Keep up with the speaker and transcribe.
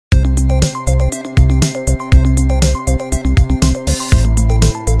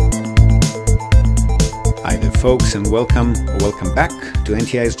folks, and welcome back to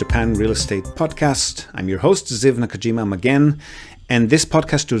NTI's Japan Real Estate Podcast. I'm your host, Ziv Nakajima again, and this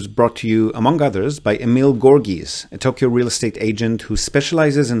podcast was brought to you, among others, by Emil Gorgis, a Tokyo real estate agent who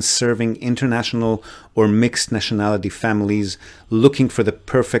specializes in serving international or mixed nationality families looking for the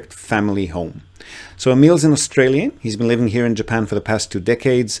perfect family home. So Emil's an Australian. He's been living here in Japan for the past 2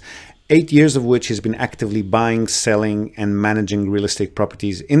 decades, 8 years of which he's been actively buying, selling, and managing real estate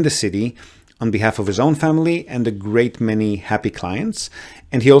properties in the city on behalf of his own family and a great many happy clients.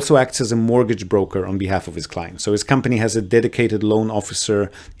 And he also acts as a mortgage broker on behalf of his clients. So his company has a dedicated loan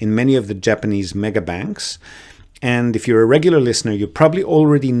officer in many of the Japanese mega banks. And if you're a regular listener, you probably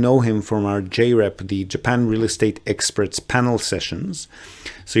already know him from our JREP, the Japan Real Estate Experts panel sessions.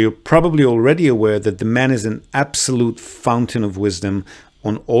 So you're probably already aware that the man is an absolute fountain of wisdom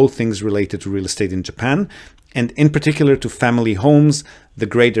on all things related to real estate in Japan, and in particular to family homes, the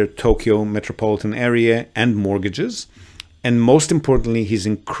greater Tokyo metropolitan area, and mortgages. And most importantly, he's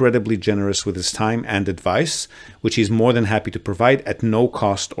incredibly generous with his time and advice, which he's more than happy to provide at no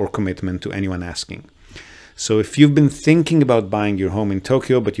cost or commitment to anyone asking. So if you've been thinking about buying your home in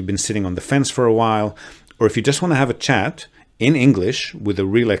Tokyo, but you've been sitting on the fence for a while, or if you just want to have a chat in English with a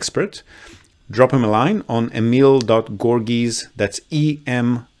real expert, drop him a line on emil.gorgis, that's emil.gorges,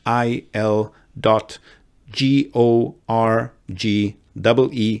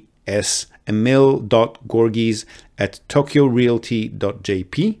 emil.gorgis at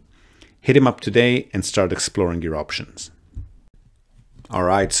tokyorealty.jp. Hit him up today and start exploring your options. All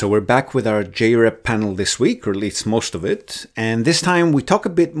right, so we're back with our JREP panel this week, or at least most of it. And this time we talk a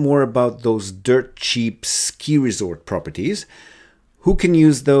bit more about those dirt cheap ski resort properties. Who can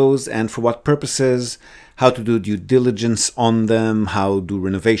use those and for what purposes? How to do due diligence on them? How do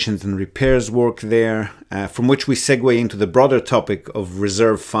renovations and repairs work there? From which we segue into the broader topic of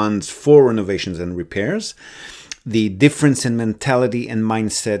reserve funds for renovations and repairs. The difference in mentality and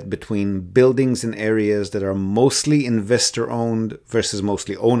mindset between buildings and areas that are mostly investor-owned versus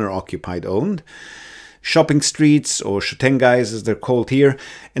mostly owner-occupied owned. Shopping streets, or shotengais as they're called here,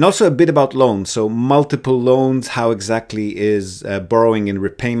 and also a bit about loans. So multiple loans, how exactly is borrowing and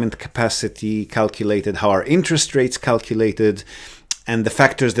repayment capacity calculated, how are interest rates calculated, and the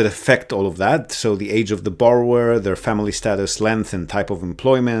factors that affect all of that. So the age of the borrower, their family status, length and type of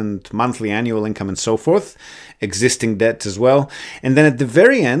employment, monthly, annual income, and so forth, existing debts as well. And then at the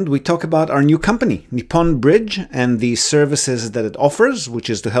very end, we talk about our new company, Nippon Bridge, and the services that it offers,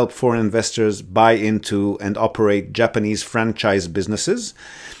 which is to help foreign investors buy into and operate Japanese franchise businesses.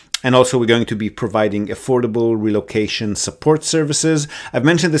 And also we're going to be providing affordable relocation support services. I've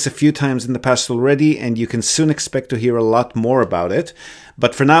mentioned this a few times in the past already, and you can soon expect to hear a lot more about it.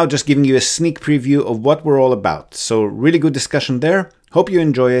 But for now, just giving you a sneak preview of what we're all about. So really good discussion there. Hope you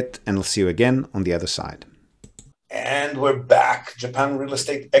enjoy it, and I'll see you again on the other side. And we're back. Japan Real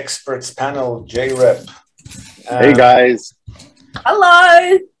Estate Experts Panel, JREP. Hey guys.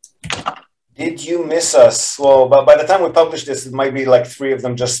 Hello. Did you miss us? Well, but by the time we publish this, it might be like 3 of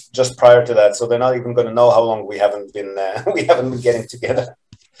them just prior to that. So they're not even going to know how long we haven't been getting together.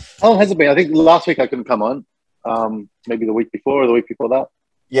 How has it been? I think last week I couldn't come on. Maybe the week before or the week before that.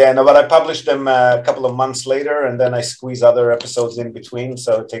 Yeah, no, but I published them a couple of months later, and then I squeeze other episodes in between,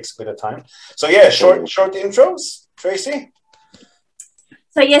 so it takes a bit of time. So yeah, short intros. Tracy?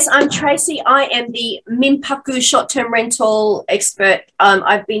 So yes, I'm Tracy. I am the Minpaku short-term rental expert.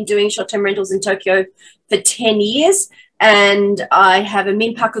 I've been doing short-term rentals in Tokyo for 10 years, and I have a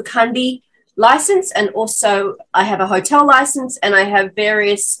Minpaku Kandi license, and also I have a hotel license, and I have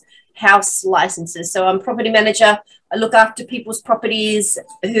various house licenses. So I'm a property manager. I look after people's properties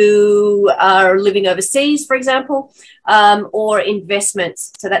who are living overseas, for example, or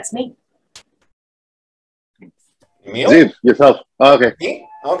investments. So that's me. Emil? Ziv, yourself. Oh, okay. Me?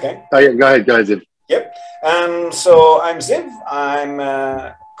 Okay. Oh, yeah, go ahead, Ziv. Yep. So I'm Ziv. I'm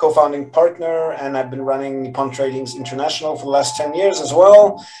a co-founding partner, and I've been running Nippon Tradings International for the last 10 years as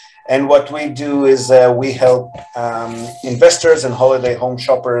well. And what we do is we help investors and holiday home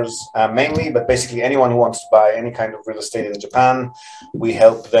shoppers mainly, but basically anyone who wants to buy any kind of real estate in Japan. We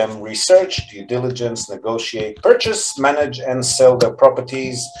help them research, due diligence, negotiate, purchase, manage, and sell their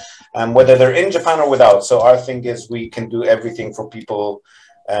properties, whether they're in Japan or without. So our thing is we can do everything for people,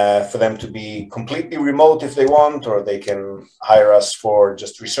 for them to be completely remote if they want, or they can hire us for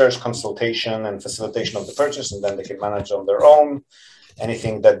just research, consultation, and facilitation of the purchase, and then they can manage on their own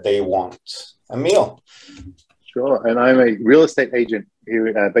anything that they want. Emil? Sure, and I'm a real estate agent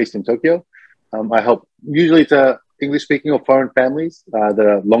here based in Tokyo. I help usually to English-speaking or foreign families that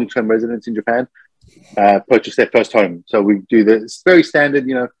are long-term residents in Japan purchase their first home. So we do this very standard,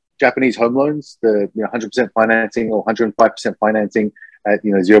 Japanese home loans, the 100% financing or 105% financing at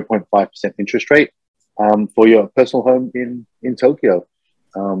 0.5% interest rate for your personal home in Tokyo.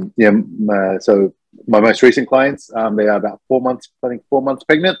 So my most recent clients, they are about 4 months, I think 4 months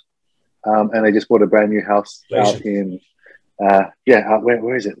pregnant, and they just bought a brand new house out in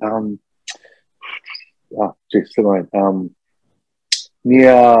where is it?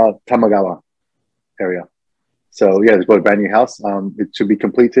 Near Tamagawa area. So yeah, they bought a brand new house. It should be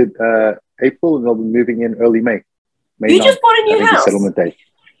completed April, and they'll be moving in early May. You just bought a new house. Settlement day.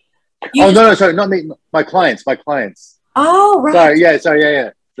 No, sorry, not me. My clients. Oh, right.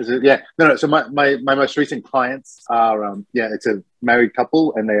 No. So my most recent clients are it's a married couple,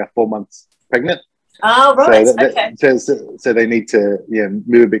 and they are 4 months pregnant. Oh, right. Okay. So they need to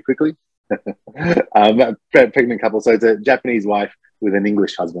move a bit quickly. Pregnant couple. So it's a Japanese wife with an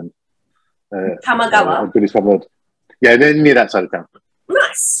English husband. Tamagawa. A British husband. Yeah, they're near that side of town.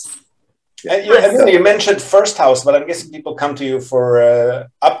 Nice. You mentioned first house, but I'm guessing people come to you for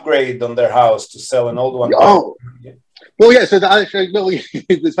upgrade on their house to sell an old one. Oh, well, yeah. So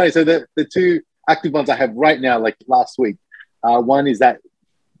it's funny. So the two active ones I have right now, like last week, one is that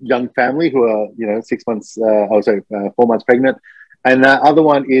young family who are 6 months, 4 months pregnant, and the other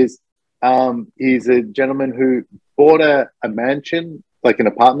one is he's a gentleman who bought a mansion, like an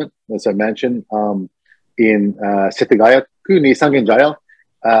apartment, so a mansion in Setagaya, near Sangenjaya.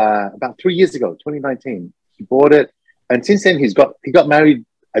 About 3 years ago, 2019, he bought it, and since then he got married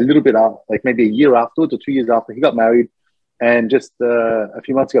a little bit after, like maybe a year afterwards or 2 years after he got married, and just a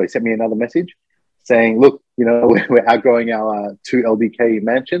few months ago he sent me another message saying, "Look, we're outgrowing our 2 LDK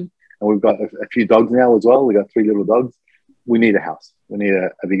mansion, and we've got a few dogs now as well. We got 3 little dogs. We need a house. We need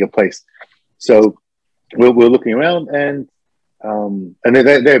a bigger place." So we're looking around, and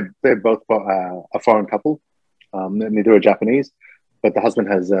they're both a foreign couple. Neither are Japanese, but the husband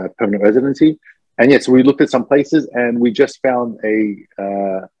has a permanent residency. And yes, we looked at some places, and we just found a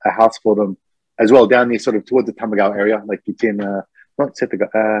house for them as well down near sort of towards the Tamagawa area, like it's in not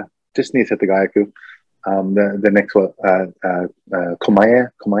Setagaya, just near Setagayaku. The next one,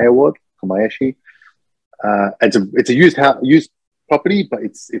 Komae ward, Komaeshi. It's a used property, but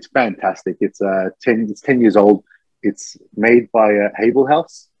it's fantastic. It's 10 years old. It's made by Havel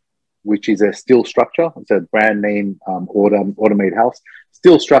House, which is a steel structure. It's a brand name automate house.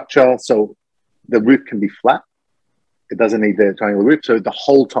 Steel structure, so the roof can be flat. It doesn't need the triangular roof. So the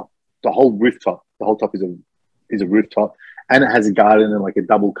whole top is a rooftop, and it has a garden and like a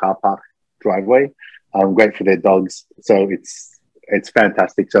double car park driveway. Great for their dogs. So it's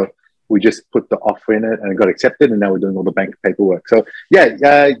fantastic. So we just put the offer in it, and it got accepted, and now we're doing all the bank paperwork. So yeah,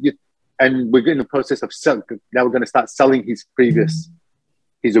 and we're in the process of selling. Now we're going to start selling his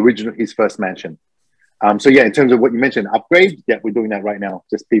first mansion. So yeah, in terms of what you mentioned, upgrade, yeah, we're doing that right now.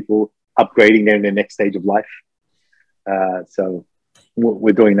 Just people upgrading there in their next stage of life. So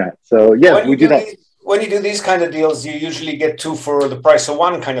we're doing that. So yeah, we do that. When you do these kind of deals, you usually get 2 for the price of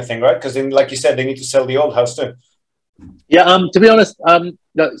 1 kind of thing, right? Because then, like you said, they need to sell the old house too. Yeah, to be honest,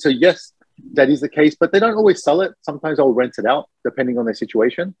 no, so yes, that is the case, but they don't always sell it. Sometimes I'll rent it out depending on their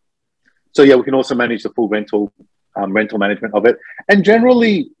situation. So yeah, we can also manage the full rental management of it. And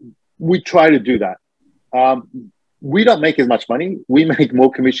generally, we try to do that. We don't make as much money. We make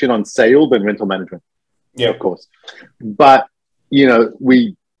more commission on sale than rental management. Yeah, of course. But,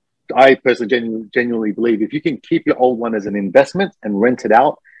 I personally genuinely believe if you can keep your old one as an investment and rent it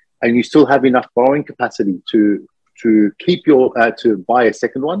out, and you still have enough borrowing capacity to keep to buy a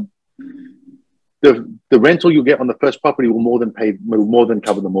second one, the rental you get on the first property will more than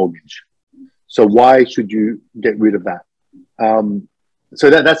cover the mortgage. So why should you get rid of that? So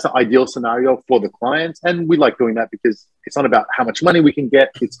that's the ideal scenario for the clients, and we like doing that because it's not about how much money we can get.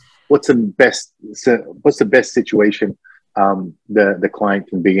 It's what's the best situation the client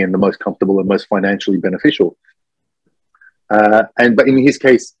can be in, the most comfortable and most financially beneficial. But in his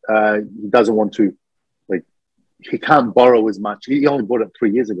case, he doesn't want to, he can't borrow as much. He only bought it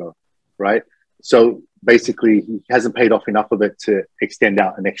 3 years ago, right? So basically, he hasn't paid off enough of it to extend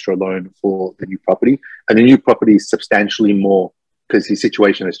out an extra loan for the new property. And the new property is substantially more because his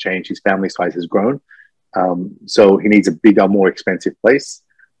situation has changed. His family size has grown. So he needs a bigger, more expensive place.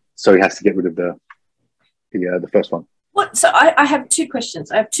 So he has to get rid of the first one. So I have 2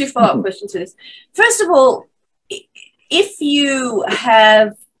 questions. I have 2 follow-up questions to this. First of all, if you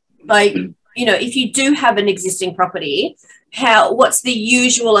have if you do have an existing property, what's the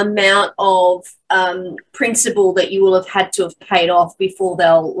usual amount of principal that you will have had to have paid off before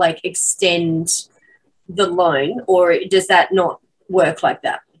they'll extend the loan, or does that not work like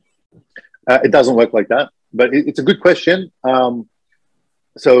that? It doesn't work like that, but it's a good question.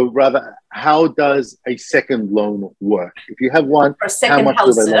 So rather, how does a second loan work? If you have one, For a how second much house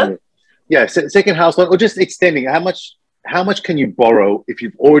will they loan sit-up. you? Yeah, second house loan, or just extending. How much can you borrow if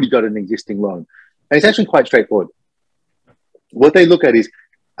you've already got an existing loan? And it's actually quite straightforward. What they look at is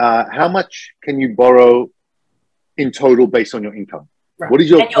how much can you borrow in total based on your income? Right. What is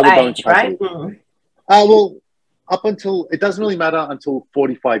your And your total borrowing age, capacity? right? Mm. Well, up until it doesn't really matter until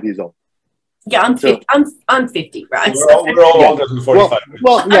 45 years old. Yeah, I'm So 50. I'm 50, right? We're all yeah. older than 45.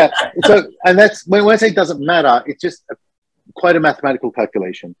 Well, yeah. So, and that's when I say it doesn't matter, it's just quite a mathematical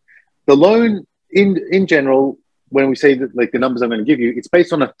calculation. The loan in general, when we say that, like the numbers I'm going to give you, it's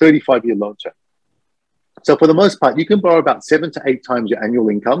based on a 35-year loan term. So for the most part, you can borrow about 7 to 8 times your annual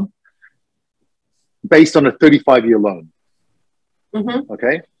income based on a 35-year loan. Mm-hmm.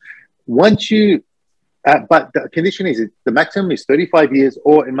 Okay. Once you, but the condition is the maximum is 35 years,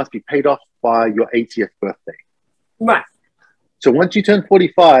 or it must be paid off by your 80th birthday. Right. So once you turn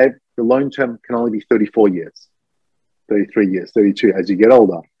 45, the loan term can only be 34 years, 33 years, 32 as you get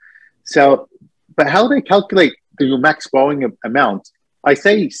older. So, but how they calculate your max borrowing amount, I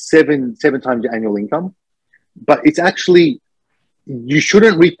say seven times your annual income, but it's actually, you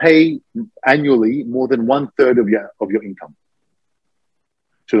shouldn't repay annually more than 1/3 of your income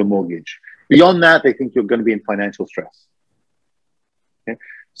to the mortgage. Beyond that, they think you're going to be in financial stress. Okay?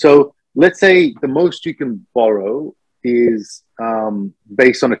 So let's say the most you can borrow is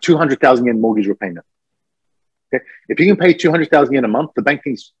based on a 200,000 yen mortgage repayment. Okay? If you can pay 200,000 yen a month, the bank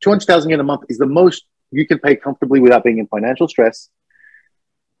thinks 200,000 yen a month is the most you can pay comfortably without being in financial stress.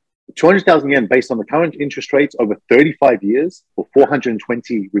 200,000 yen based on the current interest rates over 35 years or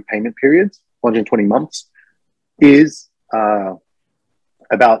 420 repayment periods, 420 months, is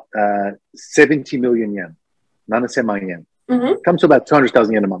about 70 million yen, 7,000,000 yen. Mm-hmm. Comes to about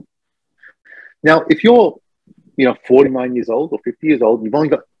 200,000 yen a month. Now, if you're 49 years old or 50 years old,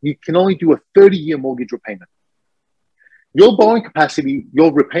 you can only do a 30-year mortgage repayment. Your borrowing capacity,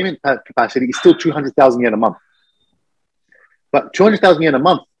 your repayment capacity is still 200,000 yen a month. But 200,000 yen a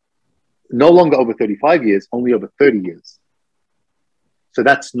month, no longer over 35 years, only over 30 years. So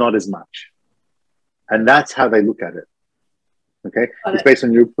that's not as much. And that's how they look at it. Okay. It's based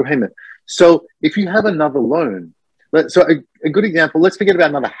on your repayment. So if you have another loan, so a good example, let's forget about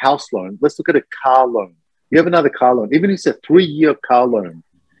another house loan. Let's look at a car loan. You have another car loan, even if it's a 3-year car loan.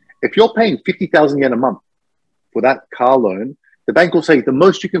 If you're paying 50,000 yen a month for that car loan, the bank will say the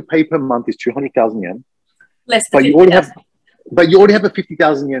most you can pay per month is 200,000 yen. Less But than you already have a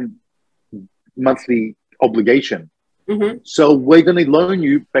 50,000 yen monthly obligation. Mm-hmm. So we're going to loan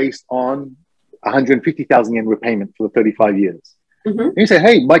you based on 150,000 yen repayment for the 35 years. Mm-hmm. And you say,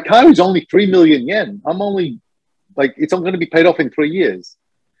 hey, my car is only 3 million yen. I'm only it's not going to be paid off in 3 years.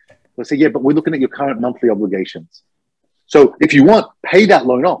 We'll say, yeah, but we're looking at your current monthly obligations. So if you want, pay that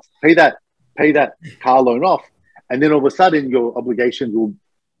loan off, pay that car loan off. And then all of a sudden your obligations will,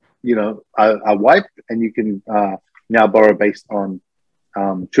 are wiped, and you can now borrow based on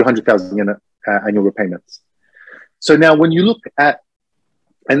 200,000 yen annual repayments. So now when you look at,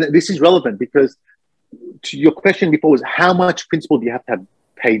 and this is relevant because to your question before was how much principal do you have to have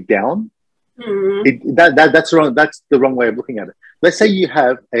paid down? Mm-hmm. That's wrong. That's the wrong way of looking at it. Let's say you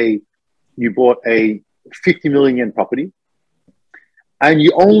bought a 50 million yen property, and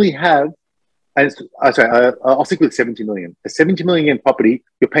you only have, I'll stick with 70 million. A 70 million yen property,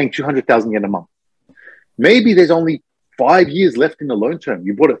 you're paying 200,000 yen a month. Maybe there's only 5 years left in the loan term.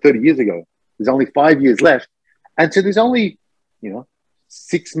 You bought it 30 years ago. There's only 5 years left, and so there's only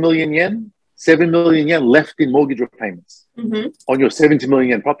 6 million yen, 7 million yen left in mortgage repayments on your 70 million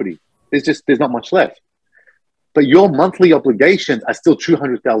yen property. There's not much left. But your monthly obligations are still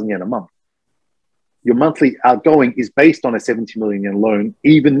 200,000 yen a month. Your monthly outgoing is based on a 70 million yen loan,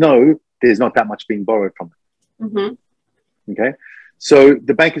 even though there's not that much being borrowed from it. Mm-hmm. Okay. So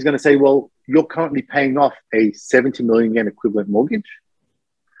the bank is going to say, well, you're currently paying off a 70 million yen equivalent mortgage.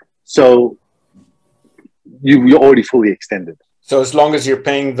 So you're already fully extended. So as long as you're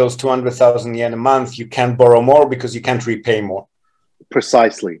paying those 200,000 yen a month, you can't borrow more because you can't repay more.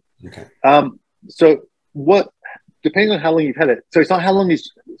 Precisely. Okay. So depending on how long you've had it. So it's not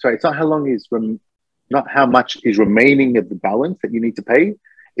not how much is remaining of the balance that you need to pay.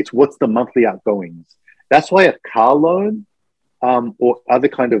 It's what's the monthly outgoings. That's why a car loan or other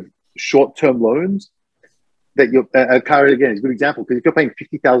kind of short-term loans that a car, again, is a good example, because if you're paying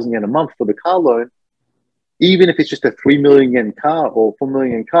 50,000 yen a month for the car loan, even if it's just a 3 million yen car or 4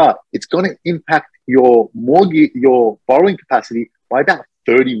 million yen car, it's going to impact your mortgage, your borrowing capacity by about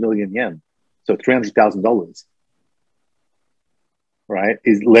 30 million yen. So $300,000, right,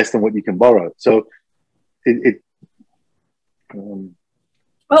 is less than what you can borrow. So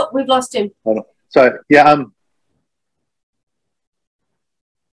Oh, we've lost him. Hold on. So yeah,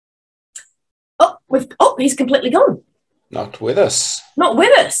 He's completely gone. Not with us. Not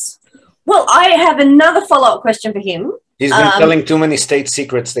with us. Well, I have another follow-up question for him. He's been telling too many state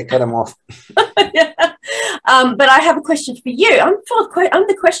secrets. They cut him off. Yeah. But I have a question for you. I'm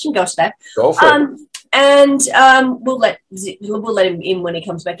the question ghost there. Go for it. And we'll let him in when he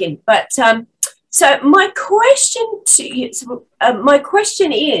comes back in. But so my question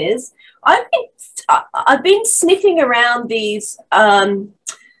is, I've been sniffing around these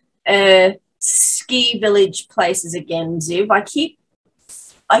ski village places again, Ziv.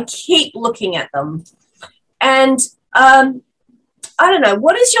 I keep looking at them, and I don't know,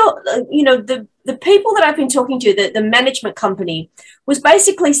 what is your, the people that I've been talking to, the management company was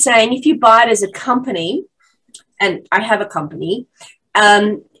basically saying, if you buy it as a company, and I have a company,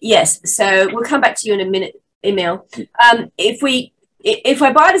 yes, so we'll come back to you in a minute, Emil. If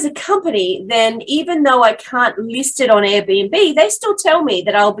I buy it as a company, then even though I can't list it on Airbnb, they still tell me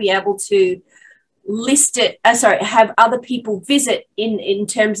that I'll be able to list it, have other people visit in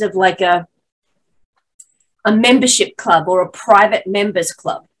terms of like a membership club or a private members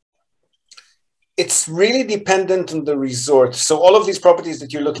club. It's really dependent on the resort. So all of these properties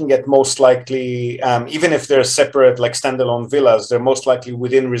that you're looking at, most likely, even if they're separate, like standalone villas, they're most likely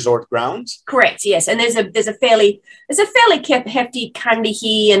within resort grounds. Correct. Yes, and there's a fairly hefty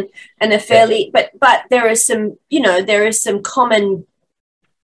kandihi and a fairly, but there is some, there is some common,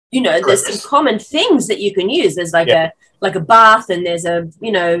 there's some common things that you can use. There's like a bath, and there's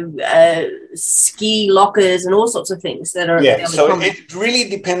ski lockers and all sorts of things that are so common. It really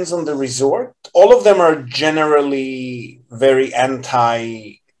depends on the resort. All of them are generally very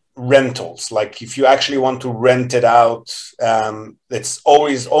anti-rentals. Like if you actually want to rent it out, it's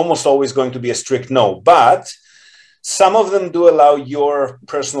almost always going to be a strict no. But some of them do allow your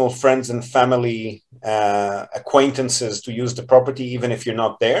personal friends and family acquaintances to use the property even if you're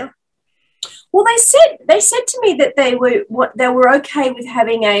not there. Well, they said to me that they were okay with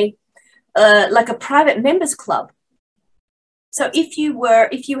having a private members club. So if you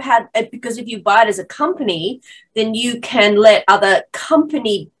buy it as a company, then you can let other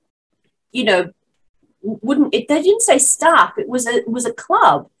company, they didn't say staff, it was a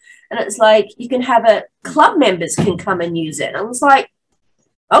club, and it's like you can have club members can come and use it. And I was like,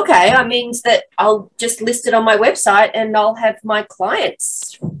 okay, that means that I'll just list it on my website and I'll have my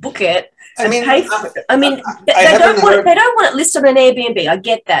clients book it. They don't want it listed on Airbnb. I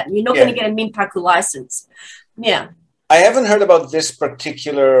get that. You're not going to get a Minpaku license. Yeah. I haven't heard about this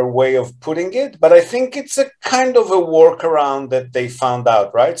particular way of putting it, but I think it's a kind of a workaround that they found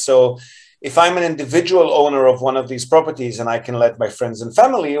out, right? So if I'm an individual owner of one of these properties and I can let my friends and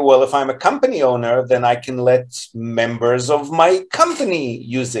family, well, if I'm a company owner, then I can let members of my company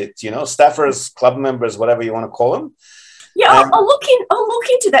use it, staffers, club members, whatever you want to call them. Yeah, I'll look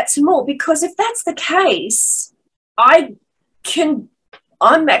into that some more, because if that's the case, I'm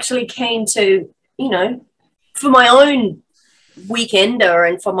actually keen to, for my own weekender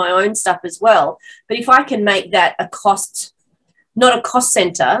and for my own stuff as well. But if I can make that not a cost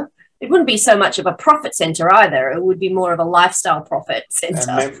center, it wouldn't be so much of a profit center either. It would be more of a lifestyle profit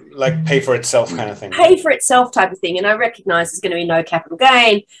center. Like pay for itself kind of thing. Pay for itself type of thing. And I recognize there's going to be no capital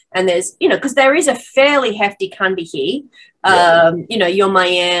gain. And there's, because there is a fairly hefty kandihi. You're my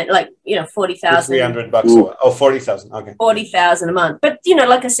aunt, like, 40,000. $300 or 40,000. Okay. 40,000 a month. But,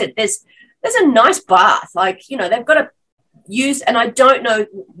 like I said, there's a nice bath. Like, they've got to use, and I don't know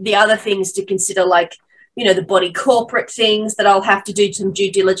the other things to consider, like, the body corporate things that I'll have to do some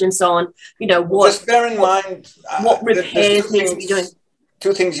due diligence on, just bear in mind what repairs needs to be doing.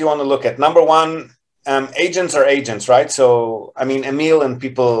 Two things you want to look at. Number one, agents are agents, right? So, Emil and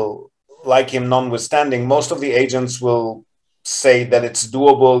people like him notwithstanding, most of the agents will say that it's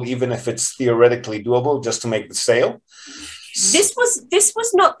doable, even if it's theoretically doable, just to make the sale. This was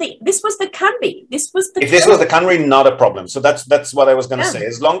the Kanri. This was the If this was the Kanri, not a problem. So that's what I was going to say.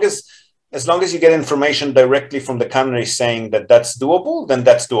 As long as you get information directly from the Kanri saying that that's doable, then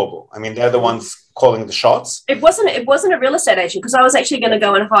that's doable. They're the ones calling the shots. It wasn't a real estate agent, because I was actually going to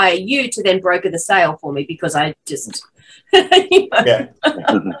go and hire you to then broker the sale for me, because I just Yeah.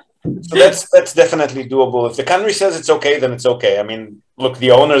 So that's definitely doable. If the Kanri says it's okay, then it's okay. Look,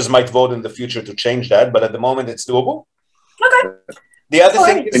 the owners might vote in the future to change that, but at the moment it's doable. Okay. The other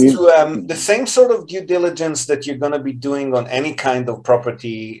thing is the same sort of due diligence that you're going to be doing on any kind of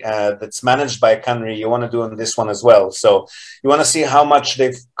property that's managed by a Kanri, you want to do on this one as well. So you want to see how much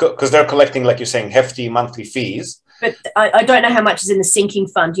because they're collecting, like you're saying, hefty monthly fees. But I don't know how much is in the sinking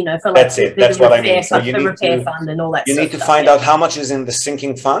fund, you know, for like That's it. That's what I mean. So you the need repair fund and all that. You need to stuff, find out how much is in the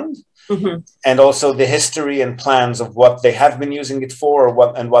sinking fund, and also the history and plans of what they have been using it for, or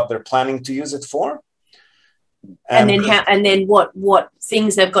what they're planning to use it for. And then what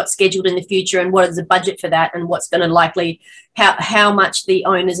things they've got scheduled in the future, and what is the budget for that, and what's going to likely how much the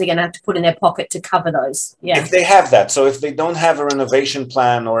owners are going to have to put in their pocket to cover those. Yeah, if they have that. So if they don't have a renovation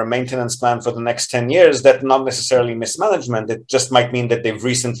plan or a maintenance plan for the next 10 years, that's not necessarily mismanagement. It just might mean that they've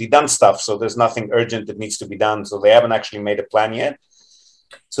recently done stuff, so there's nothing urgent that needs to be done, so they haven't actually made a plan yet.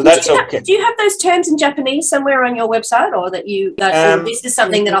 So that's okay. Do you have those terms in Japanese somewhere on your website, or or this is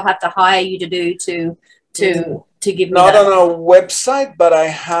something that I'll have to hire you to do to give me not on our website, but I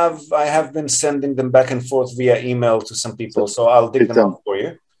have been sending them back and forth via email to some people, so I'll dig them up for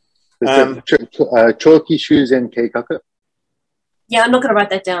you. Choki Shuzen Keikaku. Yeah, I'm not going to write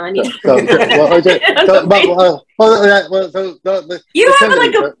that down. I need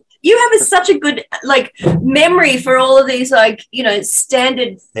you have such a good memory for all of these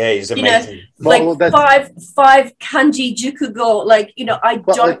standard. Yeah, he's amazing. Five kanji jukugo. I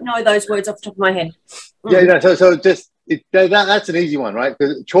don't know those words off the top of my head. Yeah, so just that's an easy one, right?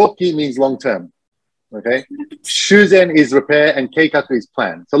 Because choki means long term. Okay, shuzen is repair and keikaku is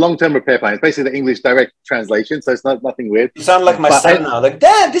plan. So long-term repair plan. It's basically the English direct translation, so it's nothing weird. You sound like my son now. Like,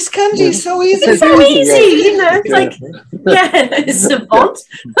 Dad, this kanji is so easy. It's so easy, It's it's savant.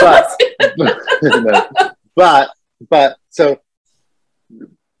 But so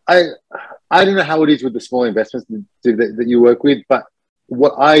I don't know how it is with the small investments that you work with, but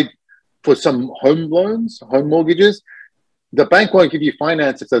for some home loans, home mortgages, the bank won't give you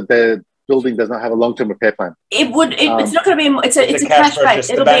finance if the building does not have a long-term repair plan. It's not going to be. It's a cash base.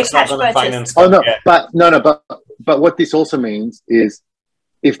 It'll be a cash purchase. Oh no, but what this also means is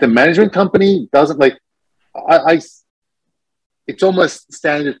if the management company doesn't it's almost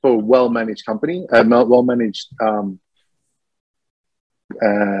standard for a well-managed company, well-managed property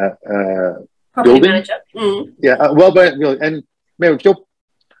manager. Yeah,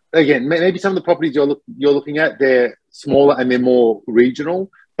 and maybe some of the properties you're looking at, they're smaller and they're more regional.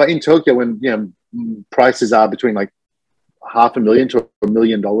 But in Tokyo, when prices are between $500,000 to $1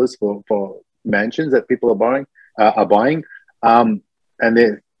 million for mansions that people are buying, and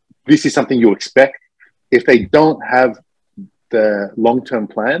this is something you expect. If they don't have the long-term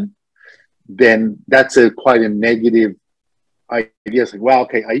plan, then that's quite a negative idea. It's like, wow,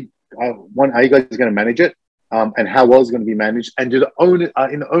 okay, are you guys going to manage it? And how well is it going to be managed? And do the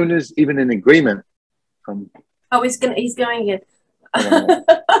owners even in agreement? He's going again.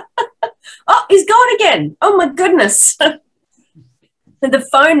 Oh, he's gone again. Oh my goodness. The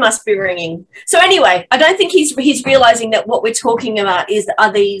phone must be ringing. So anyway, I don't think he's realizing that what we're talking about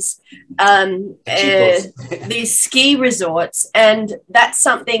are these these ski resorts, and that's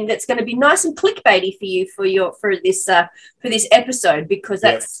something that's going to be nice and clickbaity for you for this episode, because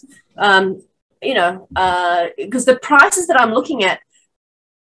that's because the prices that I'm looking at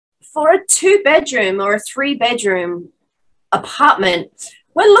for a 2-bedroom or a 3-bedroom apartment,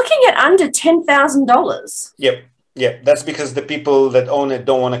 we're looking at under $10,000. Yep. That's because the people that own it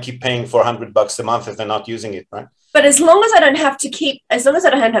don't want to keep paying for $100 a month if they're not using it, right? But as long as I don't have to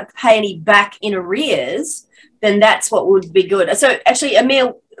pay any back in arrears, then that's what would be good. So actually,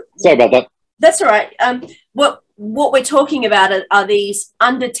 Emil, sorry about that. That's all right. What we're talking about are these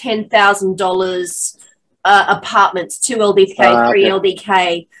under $10,000 apartments, 2 LDK, 3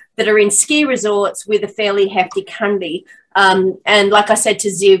 LDK, that are in ski resorts with a fairly hefty kandi. And like I said to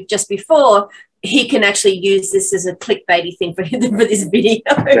Ziv just before, he can actually use this as a clickbaity thing for this video.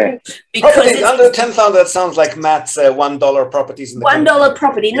 Okay. Because under 10,000, that sounds like Matt's $1 properties. In the $1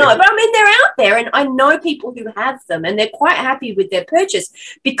 property. No, but I mean, they're out there, and I know people who have them, and they're quite happy with their purchase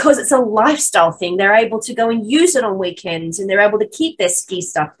because it's a lifestyle thing. They're able to go and use it on weekends, and they're able to keep their ski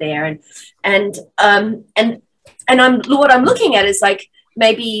stuff there. And what I'm looking at is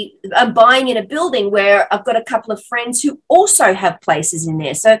maybe I'm buying in a building where I've got a couple of friends who also have places in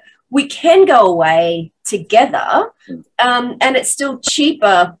there. So we can go away together, and it's still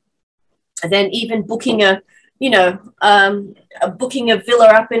cheaper than even booking a villa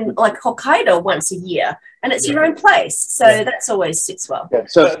up in Hokkaido once a year, and it's your own place. So that's always sits well. Yeah.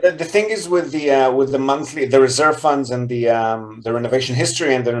 So the thing is with the monthly, the reserve funds and the renovation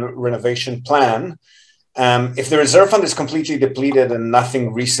history and the renovation plan. If the reserve fund is completely depleted and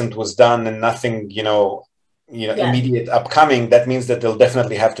nothing recent was done and nothing, immediate upcoming, that means that they'll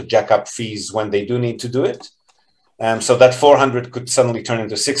definitely have to jack up fees when they do need to do it. So that 400 could suddenly turn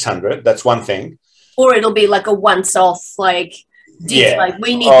into 600. That's one thing. Or it'll be like a once-off, like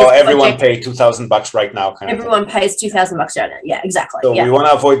we need Oh, this everyone project. pay $2,000 right now. Everyone pays $2,000 right now. Yeah, exactly. So yeah. we want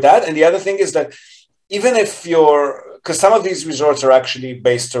to avoid that. And the other thing is that even if because some of these resorts are actually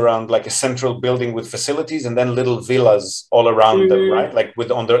based around like a central building with facilities and then little villas all around them, right? Like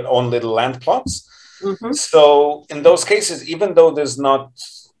on their own little land plots. So in those cases, even though there's no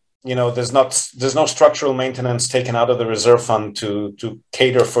structural maintenance taken out of the reserve fund to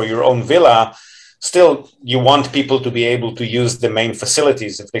cater for your own villa, still you want people to be able to use the main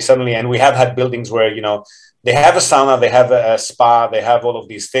facilities if they suddenly, and we have had buildings where, they have a sauna, they have a spa, they have all of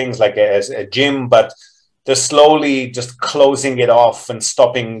these things like a gym, but they're slowly just closing it off and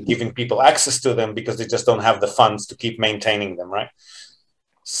stopping giving people access to them because they just don't have the funds to keep maintaining them, right?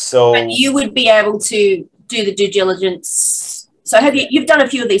 So but you would be able to do the due diligence. So you've done a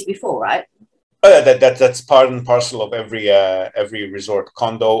few of these before, right? That's part and parcel of every resort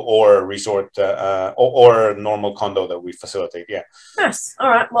condo or resort or normal condo that we facilitate. Yeah. Nice. All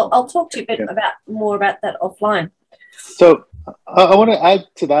right. Well, I'll talk to you a bit more about that offline. So I want to add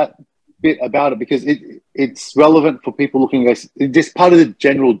to that bit about it because it's relevant for people looking at just part of the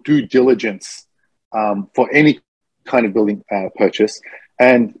general due diligence for any kind of building purchase.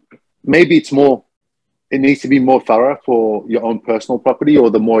 And maybe it needs to be more thorough for your own personal property or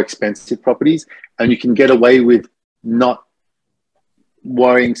the more expensive properties. And you can get away with not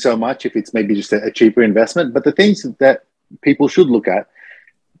worrying so much if it's maybe just a cheaper investment. But the things that people should look at,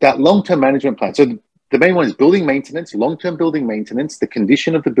 that long-term management plan. So the main one is building maintenance, long-term building maintenance, the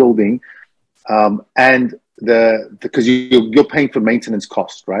condition of the building, and because you're paying for maintenance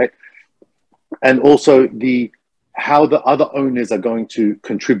costs, right? And also how the other owners are going to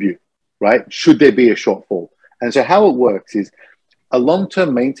contribute, right? Should there be a shortfall? And so how it works is a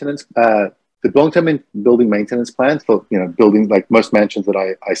long-term maintenance, the long-term building maintenance plans for, building like most mansions that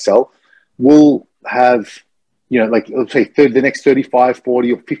I sell will have, like let's say the next 35,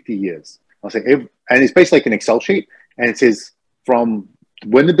 40 or 50 years. I'll say, and it's basically like an Excel sheet, and it says from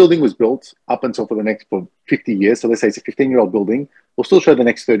when the building was built up until for 50 years. So let's say it's a 15-year-old building. We'll still show the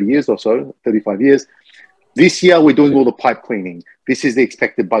next 30 years or so, 35 years. This year, we're doing all the pipe cleaning. This is the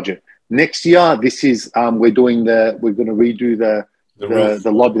expected budget. Next year, this is we're going to redo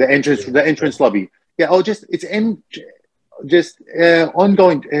the lobby, the entrance lobby. Yeah,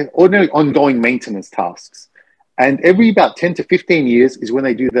 ongoing maintenance tasks. And every about 10 to 15 years is when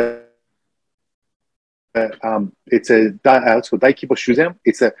they do it's called Daikibo Shuzan.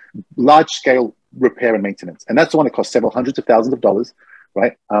 It's a large scale repair and maintenance, and that's the one that costs several hundreds of thousands of dollars,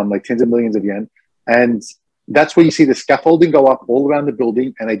 right? Like tens of millions of yen, and that's where you see the scaffolding go up all around the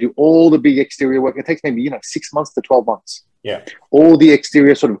building, and they do all the big exterior work. It takes maybe 6 months to 12 months. Yeah, all the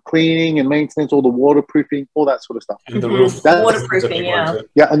exterior sort of cleaning and maintenance, all the waterproofing, all that sort of stuff. And the roof, waterproofing, and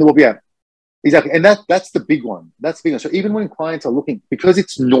the roof, exactly. And that's the big one. That's the big one. So even when clients are looking, because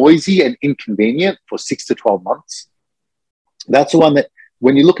it's noisy and inconvenient for 6 to 12 months, that's the one that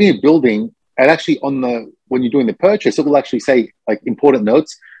when you're looking at building, and actually when you're doing the purchase, it will actually say like important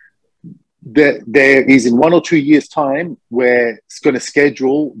notes that there is in 1 or 2 years time where it's going to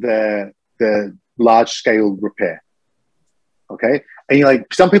schedule the large scale repair. Okay. And you're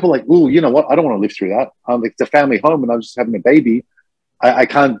like, some people are like, ooh, you know what? I don't want to live through that. Like, it's a family home and I'm just having a baby. I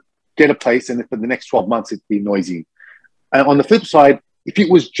can't get a place, and for the next 12 months it'd be noisy. And on the flip side, if it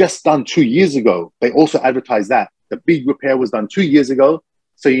was just done 2 years ago, they also advertise that the big repair was done 2 years ago,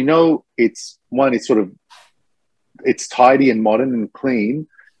 so it's tidy and modern and clean,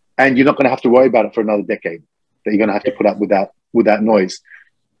 and you're not going to have to worry about it for another decade that you're going to have to put up with that noise.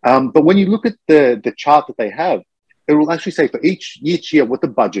 But when you look at the chart that they have, it will actually say for each year what the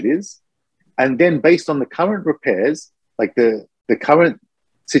budget is, and then based on the current repairs, like the current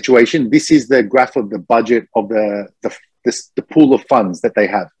situation, this is the graph of the budget of the pool of funds that they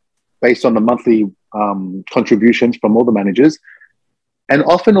have based on the monthly contributions from all the managers. And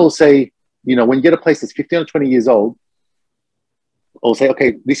often it'll say, when you get a place that's 15 or 20 years old, it'll say,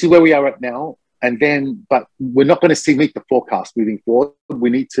 okay, this is where we are at now. And then, but we're not going to meet the forecast moving forward. We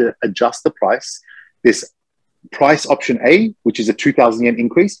need to adjust the price. This price option A, which is a 2,000 yen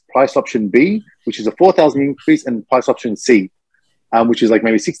increase, price option B, which is a 4,000 increase, and price option C, which is like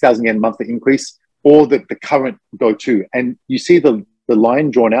maybe 6,000 yen monthly increase, or the current go-to. And you see the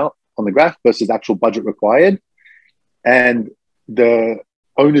line drawn out on the graph versus actual budget required. And the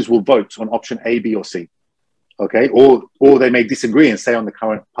owners will vote on option A, B, or C. Okay. Or they may disagree and stay on the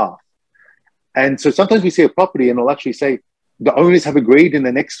current path. And so sometimes we see a property and it'll actually say the owners have agreed in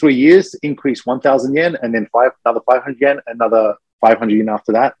the next 3 years to increase 1,000 yen, and then another 500 yen, another 500 yen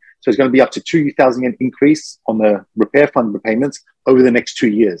after that. So it's going to be up to 2,000 yen increase on the repair fund repayments over the next 2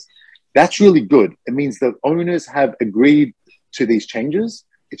 years. That's really good. It means the owners have agreed to these changes.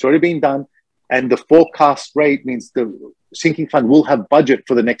 It's already been done. And the forecast rate means the sinking fund will have budget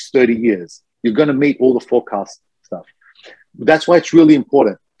for the next 30 years. You're going to meet all the forecast stuff. That's why it's really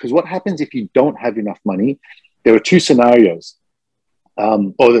important, because what happens if you don't have enough money? There are two scenarios,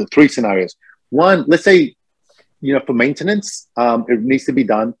 or there are three scenarios. One, let's say, for maintenance, it needs to be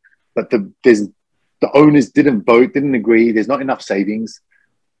done, but the owners didn't vote, didn't agree. There's not enough savings.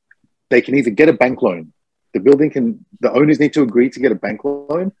 They can either get a bank loan. The owners need to agree to get a bank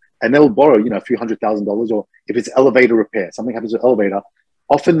loan, and they'll borrow, a few $100,000. Or if it's elevator repair, something happens with elevator,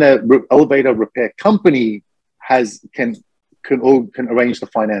 often the elevator repair company can arrange the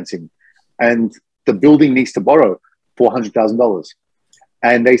financing, and the building needs to borrow $400,000.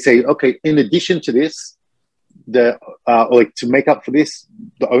 And they say, okay, in addition to this, to make up for this,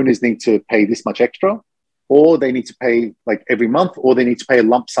 the owners need to pay this much extra, or they need to pay like every month, or they need to pay a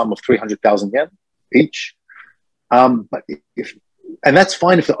lump sum of 300,000 yen each. And that's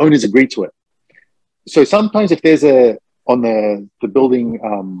fine if the owners agree to it. So sometimes if there's on the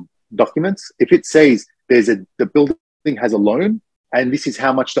building documents, if it says the building has a loan, and this is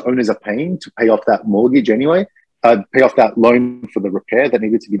how much the owners are paying to pay off that mortgage anyway, pay off that loan for the repair that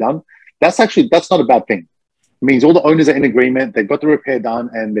needed to be done, that's not a bad thing. It means all the owners are in agreement, they've got the repair done,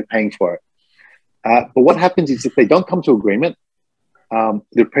 and they're paying for it. But what happens is if they don't come to agreement, the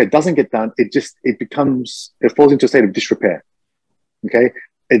repair doesn't get done, it falls into a state of disrepair. Okay?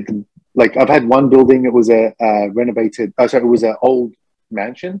 Like I've had one building, it was it was an old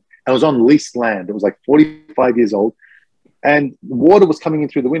mansion, and it was on leased land. It was like 45 years old, and water was coming in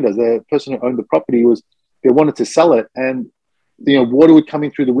through the windows. The person who owned the property they wanted to sell it, and water would come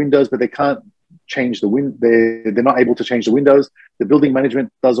in through the windows, but they can't change the they're not able to change the windows. The building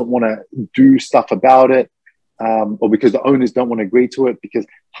management doesn't want to do stuff about it, or because the owners don't want to agree to it, because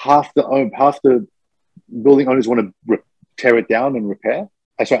half the building owners want to tear it down and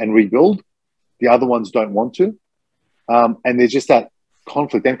and rebuild. The other ones don't want to, and there's just that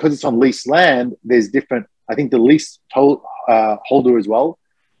conflict. And because it's on leased land, there's different. I think the lease holder as well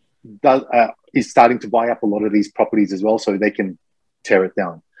is starting to buy up a lot of these properties as well, so they can tear it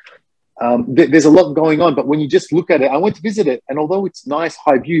down. There's a lot going on, but when you just look at it, I went to visit it, and although it's nice,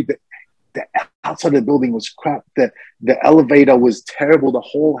 high view, the outside of the building was crap. The elevator was terrible. The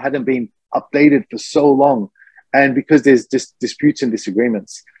hall hadn't been updated for so long, and because there's just disputes and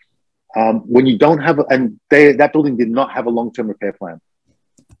disagreements, when you don't have, that building did not have a long-term repair plan,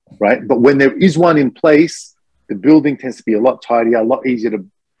 right? But when there is one in place, the building tends to be a lot tidier, a lot easier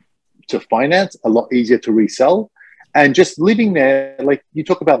to finance, a lot easier to resell. And just living there, like you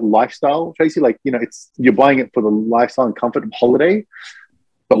talk about lifestyle, Tracy, like, you're buying it for the lifestyle and comfort of holiday.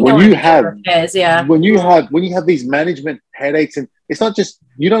 But when you have these management headaches, and it's not just,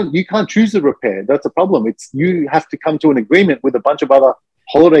 you can't choose the repair. That's a problem. You have to come to an agreement with a bunch of other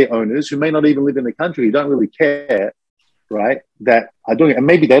holiday owners who may not even live in the country, who don't really care, right? That are doing it. And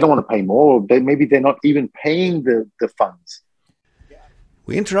maybe they don't want to pay more, or maybe they're not even paying the funds.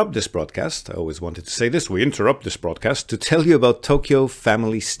 We interrupt this broadcast. I always wanted to say this. We interrupt this broadcast to tell you about Tokyo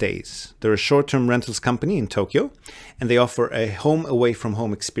Family Stays. They're a short-term rentals company in Tokyo, and they offer a home away from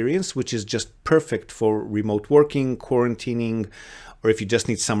home experience, which is just perfect for remote working, quarantining, or if you just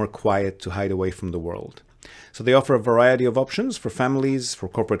need somewhere quiet to hide away from the world. So they offer a variety of options for families, for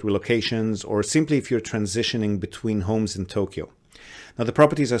corporate relocations, or simply if you're transitioning between homes in Tokyo. Now, the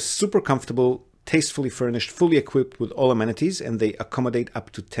properties are super comfortable, tastefully furnished, fully equipped with all amenities, and they accommodate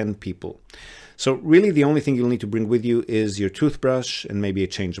up to 10 people. So really the only thing you'll need to bring with you is your toothbrush and maybe a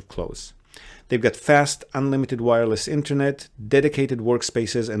change of clothes. They've got fast, unlimited wireless internet, dedicated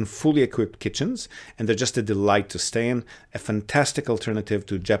workspaces, and fully equipped kitchens, and they're just a delight to stay in, a fantastic alternative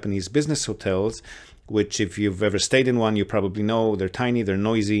to Japanese business hotels, which if you've ever stayed in one, you probably know they're tiny, they're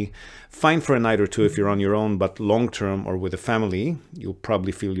noisy, fine for a night or two if you're on your own, but long-term or with a family, you'll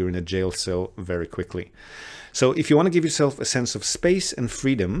probably feel you're in a jail cell very quickly. So if you want to give yourself a sense of space and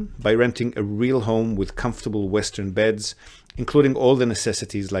freedom by renting a real home with comfortable Western beds, including all the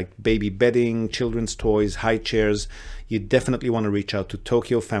necessities like baby bedding, children's toys, high chairs, you definitely want to reach out to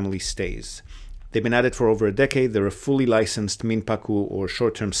Tokyo Family Stays. They've been at it for over a decade. They're a fully licensed minpaku or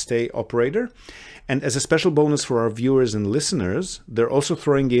short-term stay operator. And as a special bonus for our viewers and listeners, they're also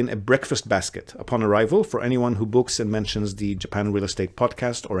throwing in a breakfast basket upon arrival for anyone who books and mentions the Japan Real Estate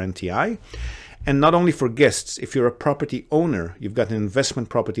Podcast or NTI. And not only for guests, if you're a property owner, you've got an investment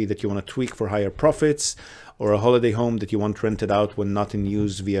property that you want to tweak for higher profits, or a holiday home that you want rented out when not in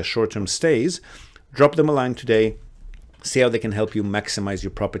use via short-term stays, drop them a line today see how they can help you maximize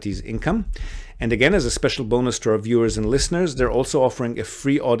your property's income. And again, as a special bonus to our viewers and listeners, they're also offering a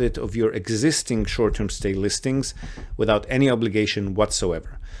free audit of your existing short-term stay listings without any obligation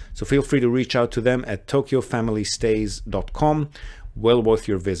whatsoever. So feel free to reach out to them at tokyofamilystays.com. Well worth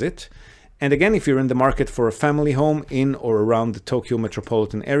your visit. And again, if you're in the market for a family home in or around the Tokyo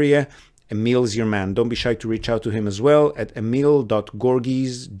metropolitan area, Emil's your man. Don't be shy to reach out to him as well at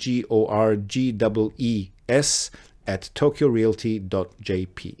emil.gorgees, Gorgees, at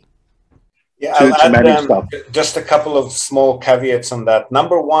tokyorealty.jp. Yeah, I'll add just a couple of small caveats on that.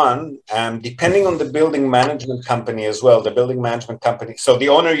 Number one, depending on the building management company as well, the building management company. So the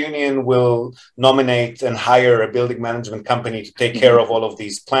owner union will nominate and hire a building management company to take care of all of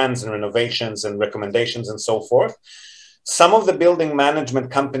these plans and renovations and recommendations and so forth. Some of the building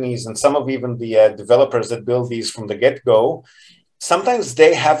management companies and some of even the developers that build these from the get-go, sometimes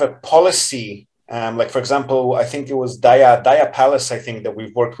they have a policy. Like, for example, I think it was Daya Palace, I think, that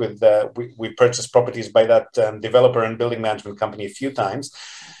we've worked with. We purchased properties by that developer and building management company a few times.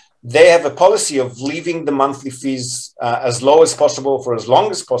 They have a policy of leaving the monthly fees as low as possible for as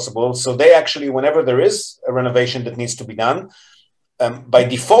long as possible. So they actually, whenever there is a renovation that needs to be done, by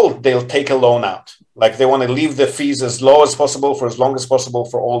default, they'll take a loan out. Like, they want to leave the fees as low as possible for as long as possible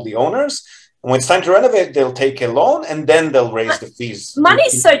for all the owners. And when it's time to renovate, they'll take a loan and then they'll raise the fees.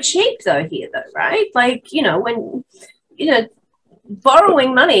 Money's so cheap though here though, right? Like, when,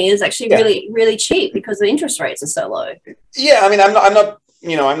 borrowing money is actually really, really cheap because the interest rates are so low. Yeah. I mean, I'm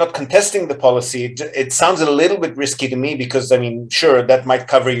not contesting the policy. It sounds a little bit risky to me because, I mean, sure, that might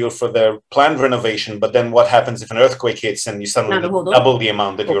cover you for the planned renovation, but then what happens if an earthquake hits and you suddenly double the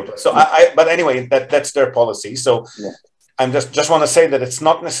amount that you're... So but anyway, that's their policy. So I just want to say that it's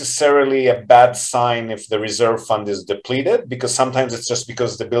not necessarily a bad sign if the reserve fund is depleted, because sometimes it's just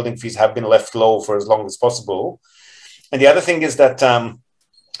because the building fees have been left low for as long as possible. And the other thing is that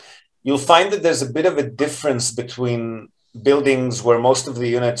you'll find that there's a bit of a difference between buildings where most of the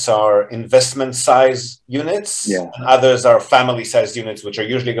units are investment size units, and others are family sized units, which are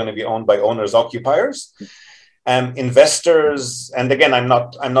usually going to be owned by owners occupiers. Investors, and again, I'm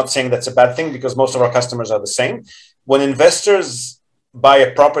not saying that's a bad thing because most of our customers are the same. When investors buy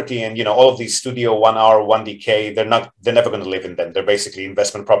a property and, all of these Studio 1R, 1DK, they're never going to live in them. They're basically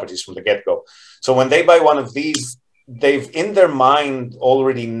investment properties from the get-go. So when they buy one of these, they've in their mind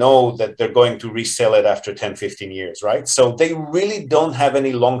already know that they're going to resell it after 10, 15 years, right? So they really don't have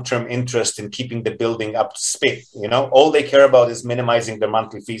any long-term interest in keeping the building up to speed. All they care about is minimizing their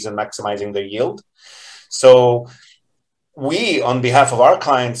monthly fees and maximizing their yield. So we, on behalf of our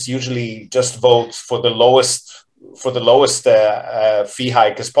clients, usually just vote for the lowest fee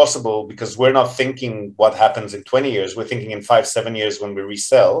hike as possible, because we're not thinking what happens in 20 years. We're thinking in 5-7 years when we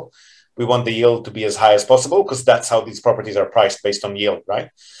resell. We want the yield to be as high as possible because that's how these properties are priced, based on yield, right?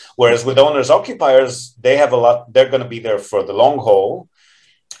 Whereas with owners occupiers, they're going to be there for the long haul,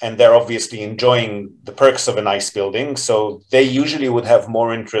 and they're obviously enjoying the perks of a nice building. So they usually would have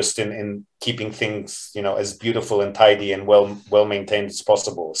more interest in keeping things, as beautiful and tidy and well maintained as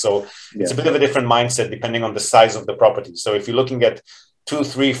possible. So it's a bit of a different mindset depending on the size of the property. So if you're looking at 2,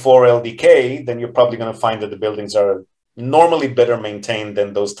 3, 4 LDK, then you're probably going to find that the buildings are normally better maintained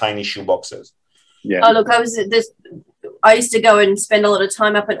than those tiny shoe boxes. Yeah. Oh, look, I used to go and spend a lot of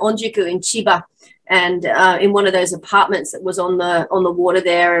time up in Onjuku in Chiba, and in one of those apartments that was on the water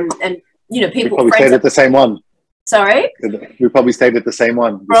there, and people we probably stayed at the same one. Sorry, we probably stayed at the same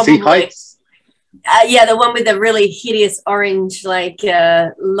one. Probably. Sea Heights. Yeah, the one with the really hideous orange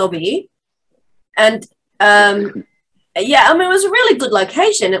lobby, and it was a really good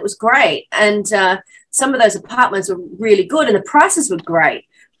location. It was great, and some of those apartments were really good, and the prices were great.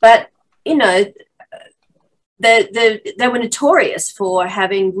 But they were notorious for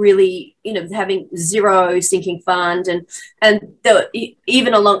having really, having zero sinking fund, and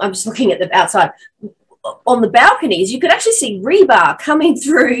even along. I'm just looking at the outside on the balconies. You could actually see rebar coming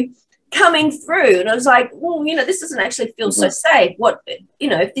through, and I was like, well, this doesn't actually feel so safe. What,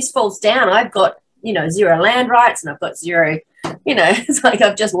 if this falls down, I've got zero land rights, and I've got zero. It's like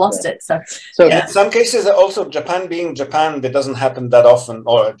I've just lost it. So in some cases, also Japan being Japan, that doesn't happen that often,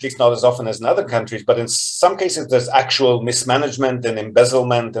 or at least not as often as in other countries. But in some cases, there's actual mismanagement and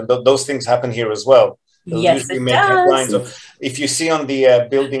embezzlement, and those things happen here as well. Yes, it does. If you see on the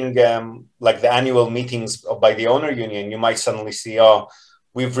building, like the annual meetings by the owner union, you might suddenly see,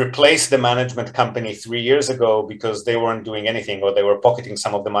 we've replaced the management company 3 years ago because they weren't doing anything, or they were pocketing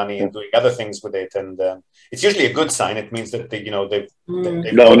some of the money and doing other things with it. And it's usually a good sign. It means that they've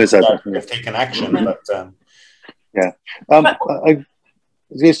taken action. But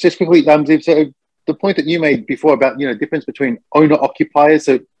just quickly, the point that you made before about, difference between owner occupiers,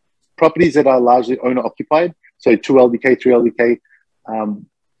 so properties that are largely owner occupied, so 2 LDK, 3 LDK,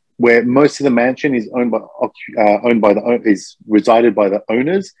 where most of the mansion is is resided by the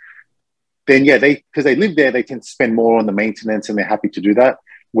owners, then yeah, because they live there, they tend to spend more on the maintenance and they're happy to do that.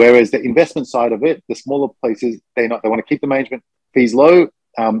 Whereas the investment side of it, the smaller places, they want to keep the management fees low,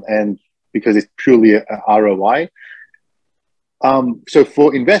 and because it's purely a ROI. So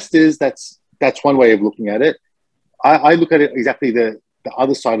for investors, that's one way of looking at it. I look at it exactly the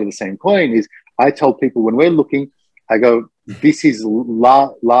other side of the same coin. Is I tell people when we're looking, I go, this is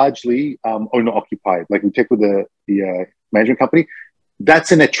largely owner occupied. Like we check with the management company,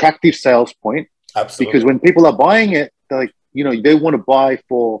 that's an attractive sales point. Absolutely. Because when people are buying it, they're like, they want to buy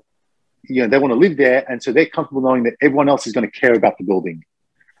for, they want to live there, and so they're comfortable knowing that everyone else is going to care about the building,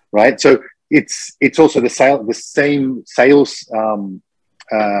 right? So it's also the same sales,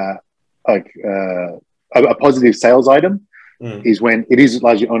 a positive sales item is when it is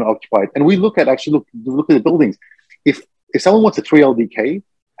largely owner occupied. And we look at the buildings. If someone wants a 3 LDK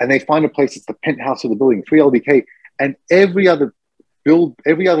and they find a place that's the penthouse of the building, 3 LDK, and every other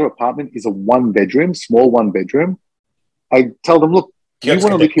apartment is a 1-bedroom, small 1-bedroom, I tell them, look, you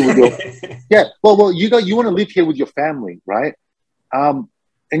want to live here with your you want to live here with your family, right? And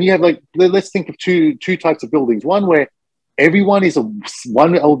you have let's think of two types of buildings. One where everyone is a 1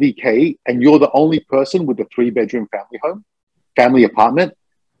 LDK and you're the only person with a 3-bedroom family apartment.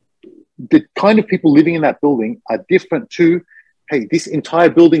 The kind of people living in that building are different to, hey, this entire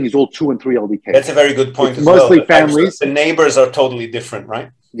building is all 2 and 3 LDK. That's a very good point as mostly well. families. The neighbors are totally different,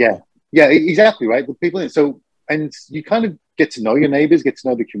 right? Yeah, exactly, right. The people, and you kind of get to know your neighbors, get to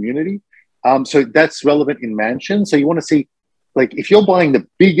know the community. So that's relevant in mansions. So you want to see, if you're buying the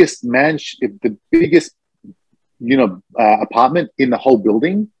biggest apartment in the whole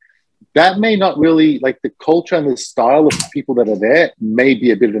building, that may not really, the culture and the style of people that are there may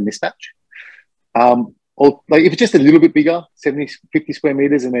be a bit of a mismatch. Or if it's just a little bit bigger, 50 square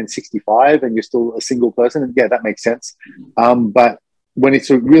meters and then 65, and you're still a single person, yeah, that makes sense. But when it's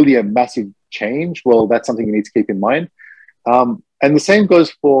really a massive change, well, that's something you need to keep in mind. And the same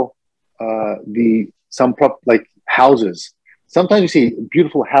goes for houses. Sometimes you see a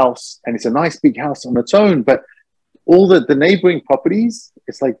beautiful house and it's a nice big house on its own, but all the neighboring properties,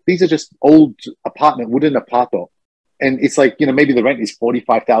 it's these are just old wooden apartment. And it's maybe the rent is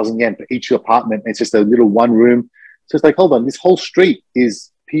 45,000 yen for each apartment. It's just a little 1 room. So it's hold on, this whole street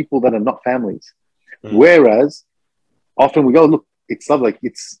is people that are not families. Whereas often we go, look, it's lovely.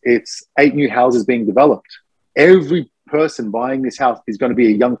 It's 8 new houses being developed. Every person buying this house is going to be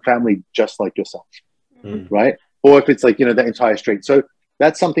a young family just like yourself, right? Or if it's the entire street. So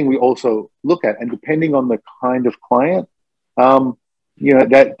that's something we also look at. And depending on the kind of client,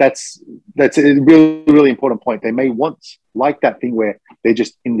 that's a really, really important point. They may want that thing where they're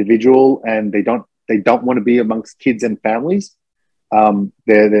just individual and they don't want to be amongst kids and families.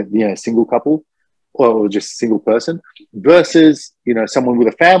 They're single couple or just single person versus, someone with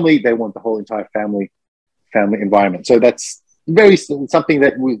a family, they want the whole entire family environment. So that's something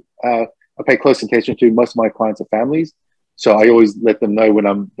that I pay close attention to. Most of my clients are families. So I always let them know when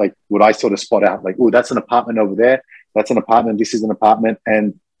I'm what I sort of spot out, oh, that's an apartment over there. That's an apartment. This is an apartment.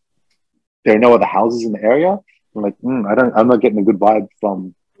 And there are no other houses in the area. I'm I'm not getting a good vibe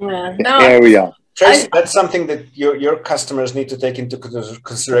from the area. Tracy, that's something that your customers need to take into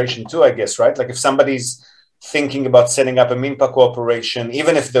consideration too, I guess, right? If somebody's thinking about setting up a Minpaku operation,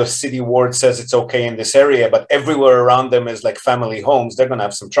 even if the city ward says it's okay in this area, but everywhere around them is family homes, they're going to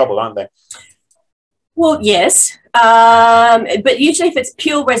have some trouble, aren't they? Well, yes. But usually if it's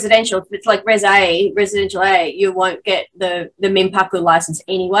pure residential, if it's residential A, you won't get the Minpaku license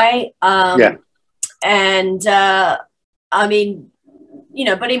anyway. And but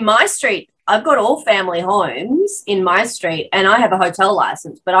in my street, I've got all family homes in my street and I have a hotel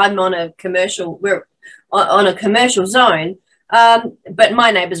license, but we're on a commercial zone. But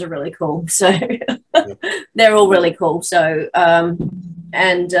my neighbors are really cool. So they're all really cool. So,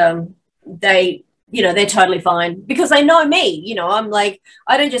 they're totally fine because they know me. I'm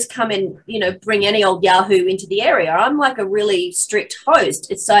I don't just come and, bring any old Yahoo into the area. I'm a really strict host.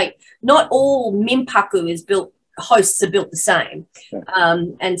 It's not all Minpaku hosts are built the same.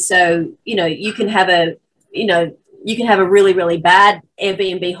 And so, you can have a really, really bad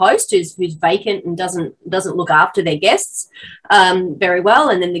Airbnb host who's vacant and doesn't look after their guests very well.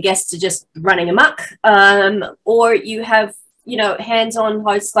 And then the guests are just running amok. Or you have, hands-on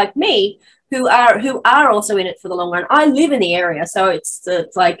hosts like me who are also in it for the long run. I live in the area, so it's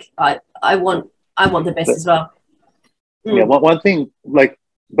I want the best as well. Yeah, one thing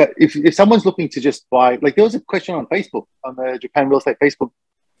but if someone's looking to just buy, like there was a question on Facebook, on the Japan Real Estate Facebook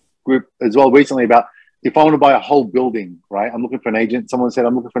group as well recently about if I want to buy a whole building, right? I'm looking for an agent. Someone said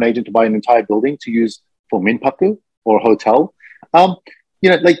I'm looking for an agent to buy an entire building to use for minpaku or a hotel. You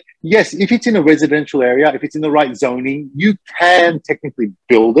know, like, yes, if it's in a residential area, if it's in the right zoning, you can technically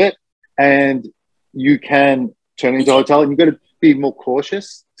build it and you can turn it into a hotel, and you've got to be more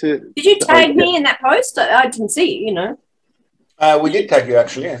cautious. Did you tag me in that post? I didn't see it, you know. We did tag you,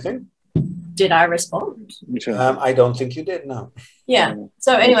 actually, I think. Did I respond? I don't think you did, no. Yeah.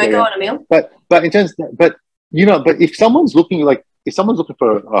 So anyway, go on, Emil. But in terms of, but if someone's looking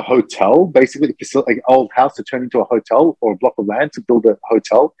for a hotel, basically, like an old house to turn into a hotel or a block of land to build a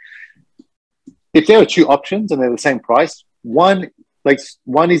hotel, if there are two options and they're the same price, one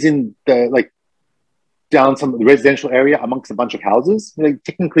is in the down some residential area amongst a bunch of houses, like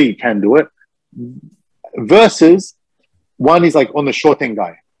technically you can do it, versus one is like on the short end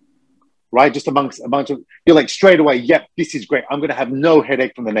guy, right? Just amongst a bunch of, you're like straight away, yep, this is great. I'm going to have no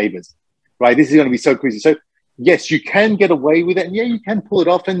headache from the neighbors, right? This is going to be so crazy. So yes, you can get away with it. And yeah, you can pull it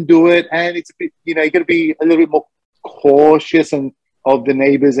off and do it. And it's a bit, you got to be a little bit more cautious and of the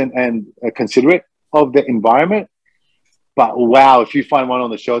neighbors and considerate of the environment. But wow, if you find one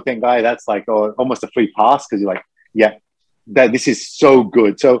on the short end guy, that's like almost a free pass, because you're like, yeah, this is so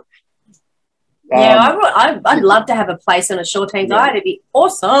good. So I'd love to have a place on a short end guy. It'd be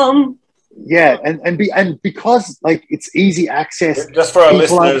awesome. Yeah, and because like it's easy access. Just for our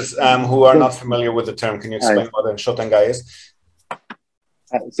listeners who are not familiar with the term, can you explain what a short end guy is?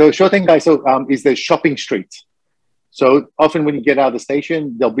 So short end guy is the shopping street. So often when you get out of the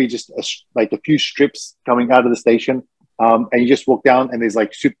station, there'll be just a few strips coming out of the station. And you just walk down and there's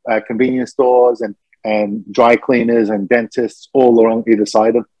like convenience stores and dry cleaners and dentists all along either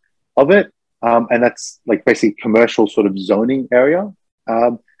side of it. And that's like basically commercial sort of zoning area.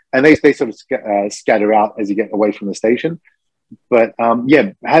 And they sort of scatter out as you get away from the station. But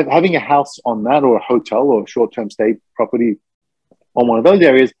having a house on that, or a hotel or a short-term stay property on one of those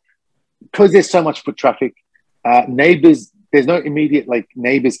areas, because there's so much foot traffic, neighbors, there's no immediate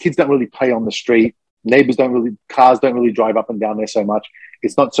neighbors. Kids don't really play on the street. Cars don't really drive up and down there so much.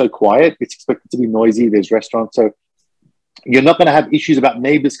 It's not so quiet. It's expected to be noisy. There's restaurants. So you're not going to have issues about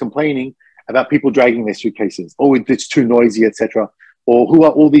neighbors complaining about people dragging their suitcases. Oh, it's too noisy, etc. Or who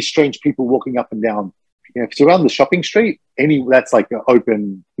are all these strange people walking up and down? If it's around the shopping street, that's like an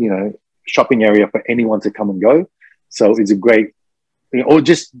open, shopping area for anyone to come and go. So it's a great, or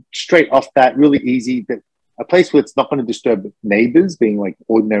just straight off that, really easy, that a place where it's not going to disturb neighbors, being like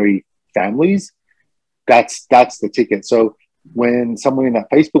ordinary families. That's the ticket. So when someone in that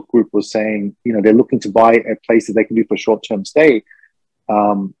Facebook group was saying, they're looking to buy a place that they can do for short-term stay,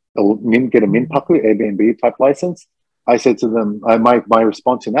 or get a minpaku, Airbnb type license, I said to them, my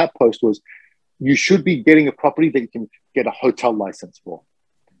response in that post was, you should be getting a property that you can get a hotel license for.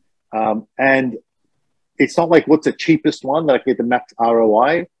 And it's not like what's the cheapest one that I get the max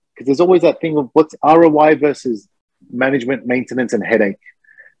ROI, because there's always that thing of what's ROI versus management, maintenance, and headache.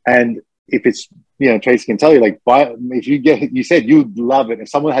 And if it's, Tracy can tell you, if you get it, you said you'd love it. If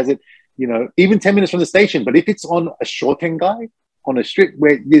someone has it, even 10 minutes from the station, but if it's on a short-end guy, on a strip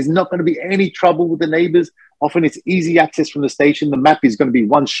where there's not going to be any trouble with the neighbors, often it's easy access from the station. The map is going to be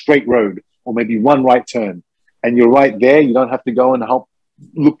one straight road or maybe one right turn, and you're right there. You don't have to go and help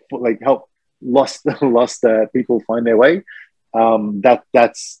lost people find their way.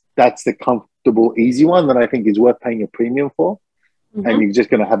 That's the comfortable, easy one that I think is worth paying a premium for. Mm-hmm. And you're just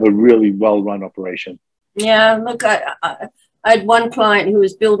going to have a really well-run operation. Yeah, look, I had one client who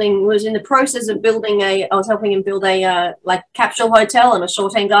was in the process of building I was helping him build a capsule hotel on a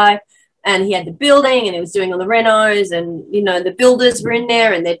short-end guy, and he had the building and he was doing all the renos, and the builders were in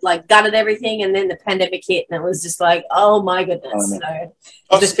there and they'd gutted everything, and then the pandemic hit and it was just like, oh my goodness.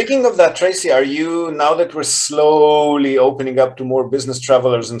 Speaking of that, Tracy, are you, now that we're slowly opening up to more business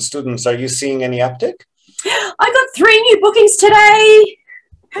travelers and students, are you seeing any uptick? I got 3 new bookings today.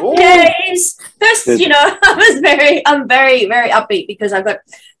 Yes. First, I'm very, very upbeat because I've got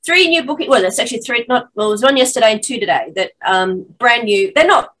 3 new bookings. Well, there's actually 3. It was 1 yesterday and 2 today. That brand new. They're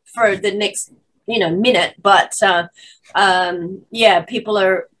not for the next minute, but people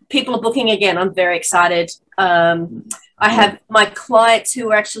are booking again. I'm very excited. I have my clients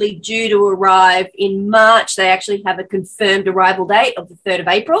who are actually due to arrive in March. They actually have a confirmed arrival date of the 3rd of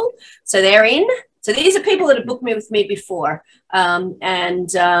April, so they're in. So these are people that have booked with me before, and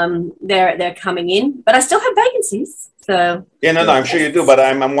they're coming in. But I still have vacancies. So I'm sure you do. But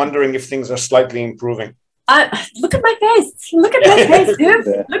I'm wondering if things are slightly improving. Look at my face. Look at my face,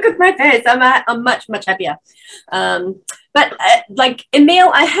 dude. Look at my face. I'm much, much happier. But like Emil,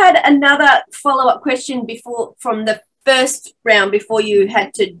 I had another follow-up question before from the first round before you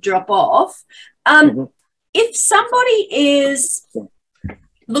had to drop off. If somebody is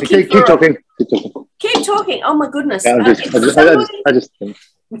looking keep talking. Keep talking. Oh my goodness. Yeah, I just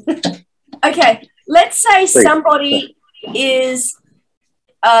okay. Let's say somebody is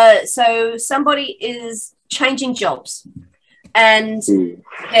somebody is changing jobs, and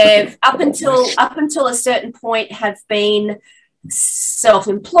they've up until a certain point have been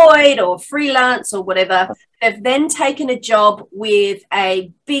self-employed or freelance or whatever. They've then taken a job with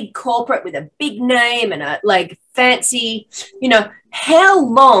a big corporate with a big name and a like fancy, how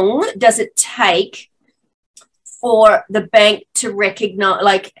long does it take for the bank to recognize,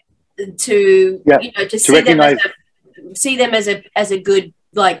 like to see them as a good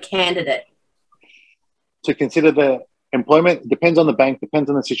like candidate? To consider the employment depends on the bank, depends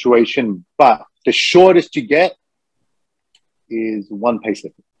on the situation, but the shortest you get is one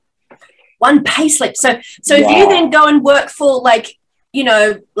payslip. One payslip. So if you then go and work for like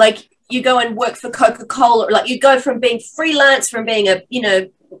you go and work for Coca-Cola, like you go from being freelance, from being a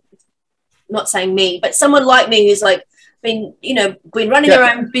not saying me, but someone like me who's like been running their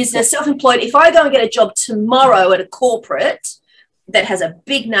own business, self-employed. If I go and get a job tomorrow at a corporate that has a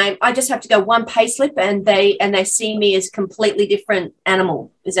big name, I just have to go one payslip and they see me as a completely different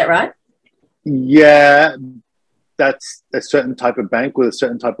animal. Is that right? Yeah, that's a certain type of bank with a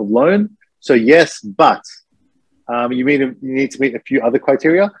certain type of loan. So yes, but you need to meet a few other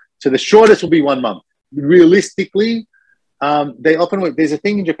criteria. So the shortest will be 1 month. Realistically, they often work. There's a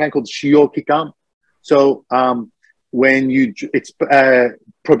thing in Japan called shio kikan. So it's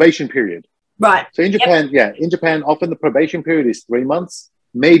probation period. Right. So in Japan, in Japan, often the probation period is 3 months,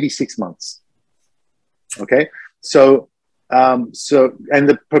 maybe 6 months. Okay. So and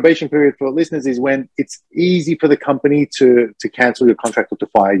the probation period for listeners is when it's easy for the company to cancel your contract or to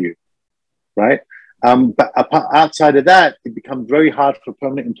fire you, right? But outside of that, it becomes very hard for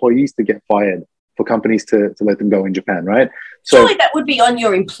permanent employees to get fired, for companies to let them go in Japan, right? So surely that would be on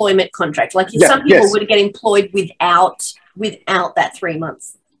your employment contract. Like some people would get employed without that 3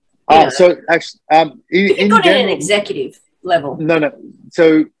 months. So actually, in general, at an executive level. No.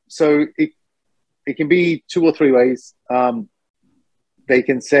 So it can be 2 or 3 ways. They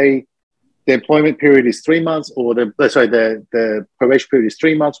can say the employment period is 3 months, or the probation period is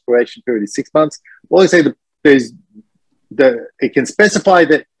 3 months, probation period is 6 months. Or they say it can specify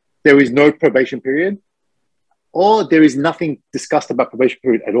that there is no probation period, or there is nothing discussed about probation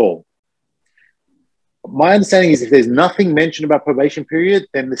period at all. My understanding is if there's nothing mentioned about probation period,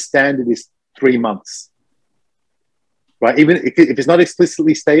 then the standard is 3 months, right? Even if it's not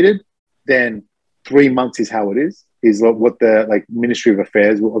explicitly stated, then 3 months is how it is what the Ministry of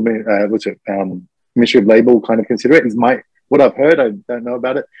Affairs, Ministry of Labor will kind of consider it. Is what I've heard. I don't know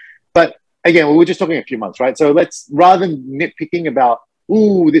about it, but again, we're just talking a few months, right? So rather than nitpicking about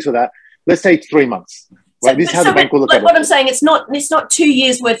this or that, let's say 3 months. Right? This is how the bank will look at it. What I'm saying, it's not 2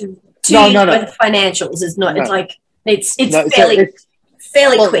 years worth of worth of financials. It's not. No. It's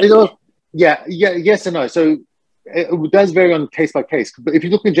fairly quick. Yes and no. So it does vary on case by case. But if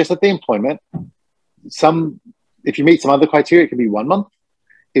you're looking just at the employment, if you meet some other criteria, it can be 1 month.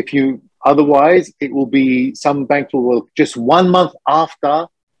 Otherwise, it will be, some banks will work just 1 month after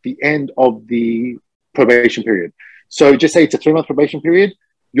the end of the probation period. So just say it's a 3 month probation period,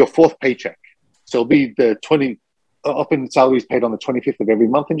 your fourth paycheck. So it'll be often salary is paid on the 25th of every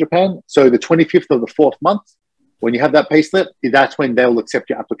month in Japan. So the 25th of the fourth month, when you have that payslip, that's when they'll accept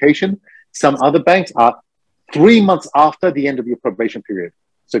your application. Some other banks are 3 months after the end of your probation period.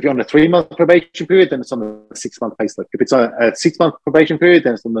 So if you're on a 3 month probation period, then it's on the 6 month payslip. If it's on a 6 month probation period,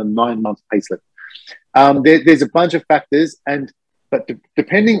 then it's on the 9 month payslip. There's a bunch of factors, but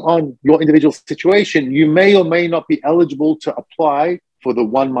depending on your individual situation, you may or may not be eligible to apply for the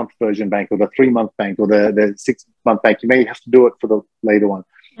 1 month version bank or the 3 month bank or the 6 month bank. You may have to do it for the later one.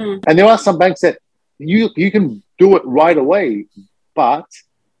 And there are some banks that you can do it right away, but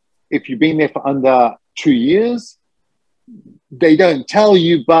if you've been there for under 2 years, they don't tell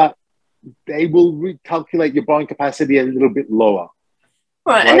you, but they will recalculate your borrowing capacity a little bit lower.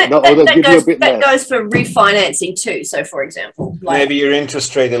 Right, and that goes for refinancing too. So, for example, maybe your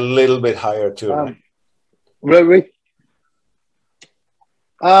interest rate a little bit higher too. Really?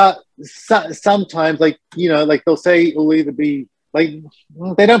 Sometimes, they'll say it'll either be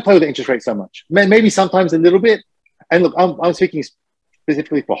they don't play with the interest rate so much. Maybe sometimes a little bit. And look, I'm speaking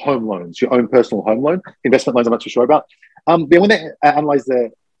specifically for home loans, your own personal home loan. Investment loans, I'm not too sure about. When they analyze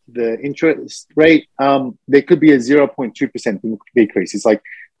the interest rate, there could be a 0.2% decrease. It's like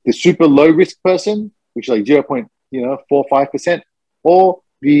the super low risk person, which is like 0.45%, or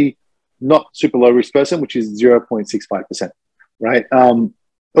the not super low risk person, which is 0.65%, right?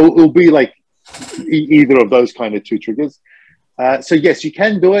 It'll be like either of those kind of two triggers. So yes, you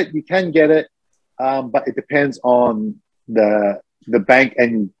can do it, you can get it, but it depends on the bank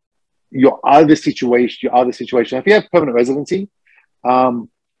and your other situation. If you have permanent residency,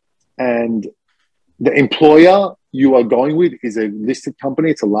 and the employer you are going with is a listed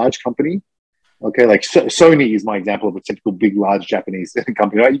company, it's a large company. Okay, like Sony is my example of a typical big, large Japanese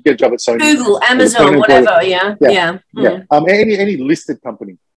company, right? You get a job at Sony, Google, Amazon, whatever. Yeah. Any listed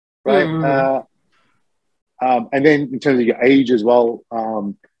company, right? And then in terms of your age as well,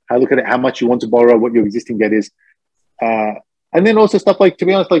 I look at it, how much you want to borrow, what your existing debt is, and then also stuff like, to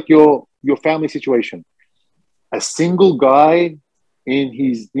be honest, like your family situation. A single guy in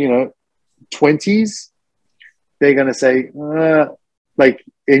his 20s, they're gonna say like,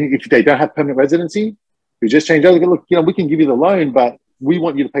 if they don't have permanent residency, you just change over. Look, we can give you the loan, but we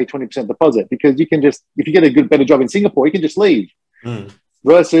want you to pay 20% deposit, because you can just, if you get a better job in Singapore, you can just leave.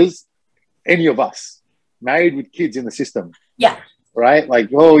 Versus any of us married with kids in the system. Yeah. Right. Like,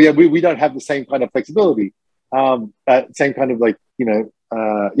 oh yeah, we don't have the same kind of flexibility. Same kind of like,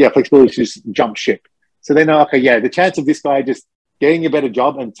 flexibility to just jump ship. So they know, okay, yeah, the chance of this guy just getting a better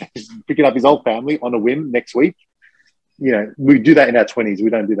job and picking up his whole family on a whim next week, we do that in our 20s.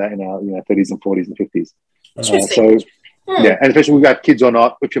 We don't do that in our 30s and 40s and 50s. Yeah, and especially if we have kids or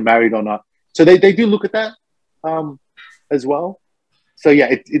not, if you're married or not. So they do look at that as well. So yeah,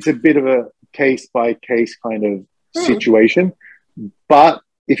 it's a bit of a case by case kind of situation. But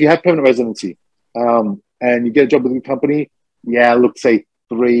if you have permanent residency and you get a job with a company, look, say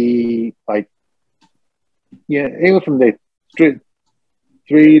anywhere from there,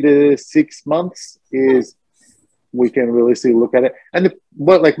 3 to 6 months is, we can realistically look at it. And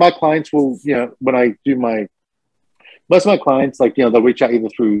like my clients will, when I do most of my clients, like, they'll reach out either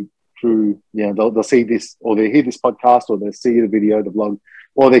through, they'll see this, or they hear this podcast, or they see the video, the blog,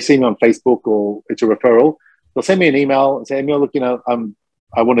 or they see me on Facebook, or it's a referral. They'll send me an email and say, Emil, look,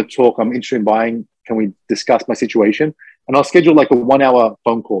 I want to talk. I'm interested in buying. Can we discuss my situation? And I'll schedule like a 1 hour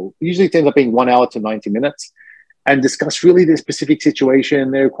phone call. Usually it ends up being 1 hour to 90 minutes, and discuss really their specific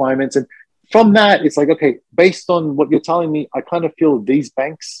situation, their requirements. And from that, it's like, okay, based on what you're telling me, I kind of feel these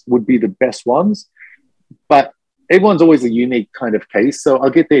banks would be the best ones. But everyone's always a unique kind of case. So I'll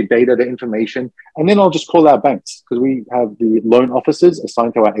get their data, their information, and then I'll just call our banks, because we have the loan officers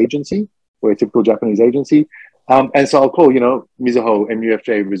assigned to our agency. We're a typical Japanese agency. And so I'll call, Mizuho,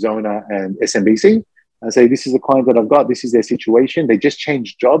 MUFJ, Rizona, and SMBC, and say, this is the client that I've got. This is their situation. They just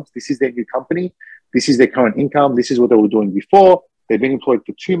changed jobs. This is their new company. This is their current income. This is what they were doing before. They've been employed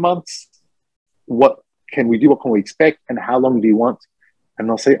for 2 months. What can we do? What can we expect? And how long do you want? And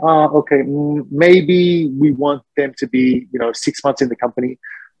they'll say, okay, maybe we want them to be, 6 months in the company.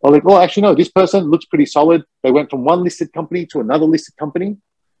 Or like, actually, no, this person looks pretty solid. They went from one listed company to another listed company,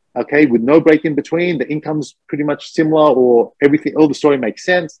 okay, with no break in between. The income's pretty much similar, or everything, all the story makes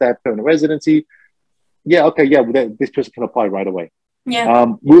sense. They have permanent residency. Yeah, okay, yeah, this person can apply right away. Yeah.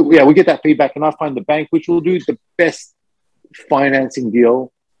 We get that feedback, and I find the bank which will do the best financing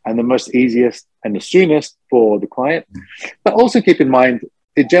deal and the most easiest and the soonest for the client. But also keep in mind,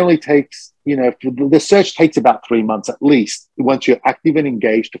 it generally takes, the search takes about 3 months at least, once you're active and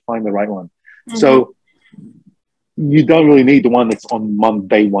engaged, to find the right one. So you don't really need the one that's on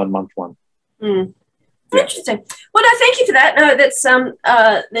day one, month one. Interesting. Well, no, thank you for that. No, that's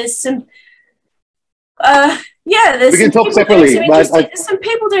there's some there's, we can talk separately. There's some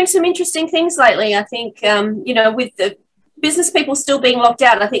people doing some interesting things lately. I think with the business people still being locked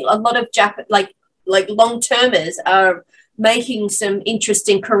out, I think a lot of like long-termers are making some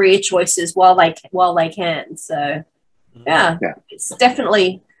interesting career choices while they can. So yeah. It's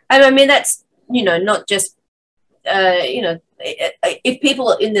definitely, and I mean, that's, not just if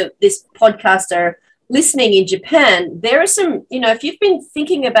people in this podcast are listening in Japan, there are some, if you've been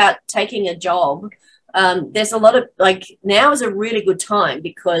thinking about taking a job, there's a lot of, like, now is a really good time,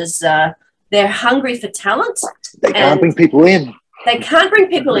 because they're hungry for talent. They can't bring people in. They can't bring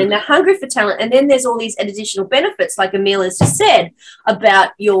people in. They're hungry for talent. And then there's all these additional benefits, like Emil has just said,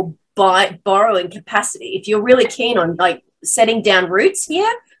 about your borrowing capacity. If you're really keen on, like, setting down roots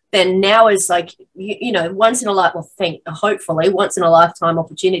here, then now is, like, once in a hopefully once in a lifetime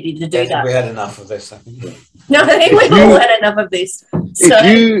opportunity to do that. We had enough of this, I think. No, I think we've all had enough of this.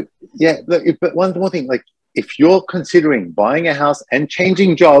 So, but one more thing, like, if you're considering buying a house and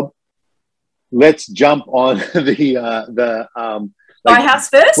changing job, let's jump on the Buy a house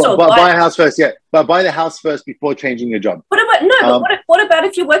first, or buy a house first, yeah. But buy the house first before changing your job. What about what about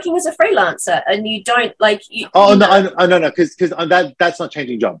if you're working as a freelancer and you don't like? No, because that's not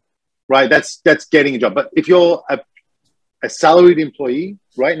changing job, right? That's getting a job. But if you're a salaried employee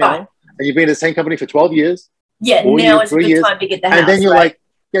right now, and you've been in the same company for 12 years, now is a good time to get the house. And then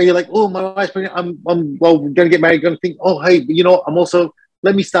you're like, oh, my wife's pregnant. I'm going to get married. Going to think, oh, hey, I'm also,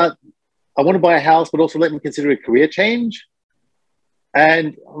 let me start. I want to buy a house, but also let me consider a career change.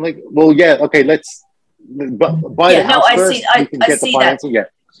 And I'm like, well, yeah, okay, let's buy the house first. I see that. Yeah.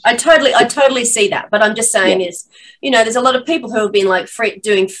 I totally see that. But I'm just saying is, there's a lot of people who have been like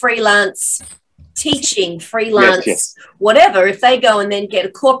doing freelance teaching, freelance, whatever. If they go and then get a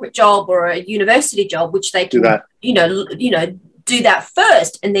corporate job or a university job, which they can, do that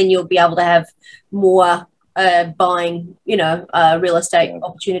first, and then you'll be able to have more buying, real estate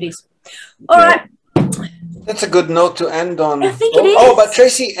opportunities. All right. That's a good note to end on. I think it is. Oh, but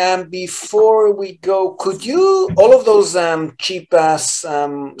Tracy, before we go, could you, all of those cheap-ass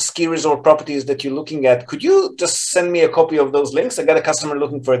ski resort properties that you're looking at, could you just send me a copy of those links? I got a customer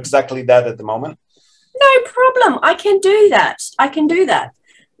looking for exactly that at the moment. No problem. I can do that.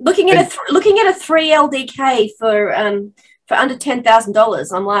 Looking at a 3 LDK for under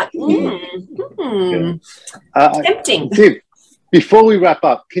 $10,000, I'm like, tempting. Div, before we wrap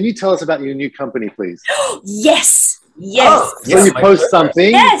up, can you tell us about your new company, please? Yes. So you post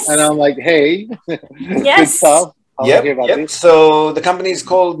something, and I'm like, hey, good stuff. Yep. So the company is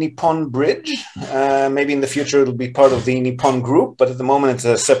called Nippon Bridge. Maybe in the future it'll be part of the Nippon Group, but at the moment it's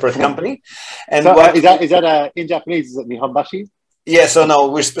a separate company. And so, is that in Japanese? Is it Nihonbashi? Yeah, so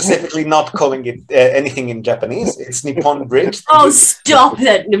no, we're specifically not calling it anything in Japanese. It's Nippon Bridge. Oh, stop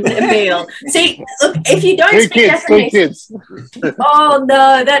it, Emil. See, look, if you don't speak Japanese... kids. Oh,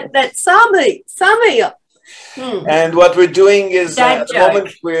 no, that Sami. And what we're doing is, at the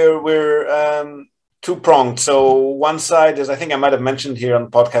moment, we're two-pronged. So one side is, I think I might have mentioned here on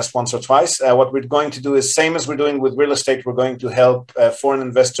the podcast once or twice, what we're going to do is, same as we're doing with real estate, we're going to help foreign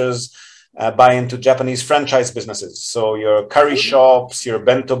investors buy into Japanese franchise businesses. So your curry shops, your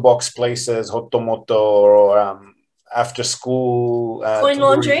bento box places, hotomoto, or after school. Coin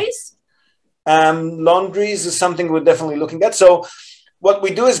laundries? Laundries is something we're definitely looking at. So what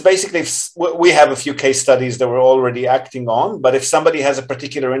we do is basically, we have a few case studies that we're already acting on, but if somebody has a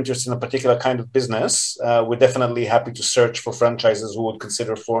particular interest in a particular kind of business, we're definitely happy to search for franchises who would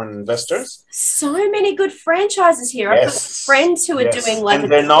consider foreign investors. So many good franchises here. I've got friends who are doing like, and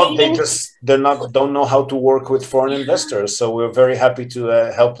don't know how to work with foreign investors. So we're very happy to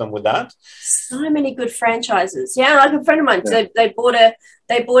help them with that. So many good franchises. Yeah, like a friend of mine, they bought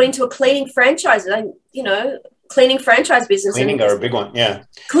into a cleaning franchise, and cleaning franchise business. Cleaning are a big one, yeah.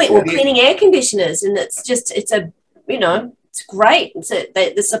 Cleaning air conditioners, and it's great.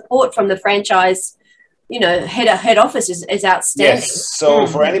 The support from the franchise, head office is outstanding. Yes. So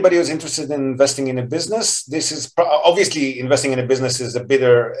for anybody who's interested in investing in a business, this is obviously investing in a business is a bit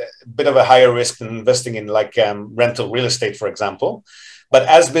of a higher risk than investing in like rental real estate, for example. But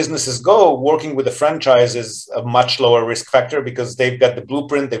as businesses go, working with a franchise is a much lower risk factor because they've got the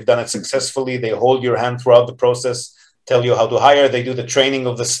blueprint, they've done it successfully, they hold your hand throughout the process, tell you how to hire, they do the training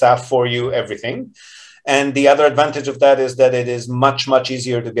of the staff for you, everything. And the other advantage of that is that it is much, much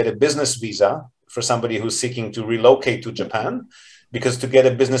easier to get a business visa for somebody who's seeking to relocate to Japan, because to get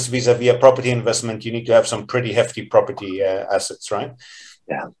a business visa via property investment, you need to have some pretty hefty property assets, right?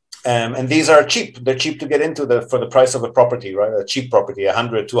 Yeah. And these are cheap. They're cheap to get into for the price of a property, right? A cheap property,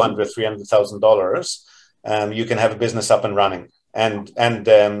 $100,000, $200,000, $300,000. You can have a business up and running and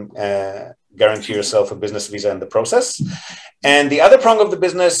guarantee yourself a business visa in the process. And the other prong of the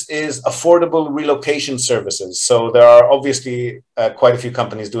business is affordable relocation services. So there are obviously quite a few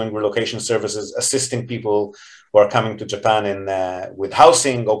companies doing relocation services, assisting people who are coming to Japan with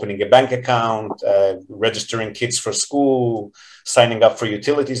housing, opening a bank account, registering kids for school, signing up for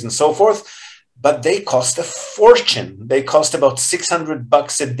utilities and so forth. But they cost a fortune. They cost about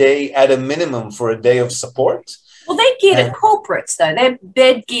 $600 a day at a minimum for a day of support. Well, they're geared at corporates, though.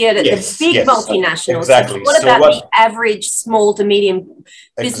 They're geared at the big multinationals. Exactly. What about the average small to medium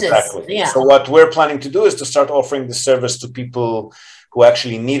business? Exactly. Yeah. So what we're planning to do is to start offering the service to people who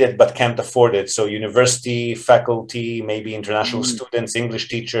actually need it but can't afford it. So university, faculty, maybe international students, English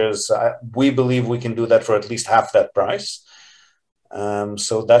teachers. We believe we can do that for at least half that price.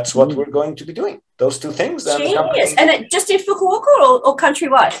 So that's what we're going to be doing. Those two things. Genius. And it just in Fukuoka or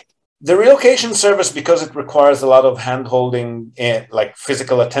countrywide? The relocation service, because it requires a lot of hand-holding, like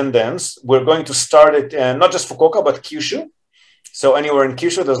physical attendance, we're going to start it not just Fukuoka, but Kyushu. So anywhere in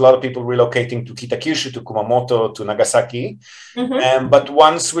Kyushu, there's a lot of people relocating to Kitakyushu, to Kumamoto, to Nagasaki. But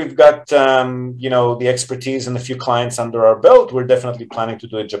once we've got, the expertise and a few clients under our belt, we're definitely planning to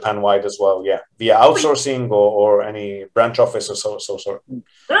do it Japan-wide as well. Yeah, via outsourcing or any branch office or so sort.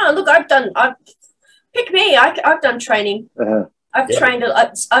 Oh, look, I've done training. Trained.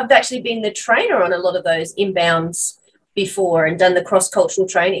 I've actually been the trainer on a lot of those inbounds before and done the cross-cultural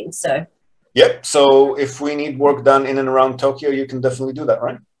training. So. Yep. So if we need work done in and around Tokyo, you can definitely do that,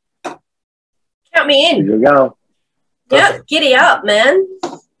 right? Count me in. There you go. Yep. Giddy up, man.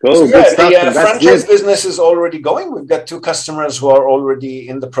 Cool. So the franchise business is already going. We've got 2 customers who are already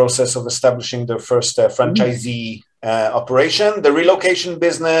in the process of establishing their first franchisee operation. The relocation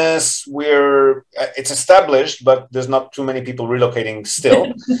business, it's established, but there's not too many people relocating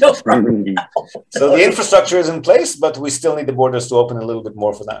still. No problem. So the infrastructure is in place, but we still need the borders to open a little bit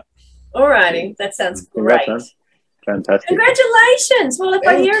more for that. Alrighty, that sounds great. Fantastic. Congratulations. Well, if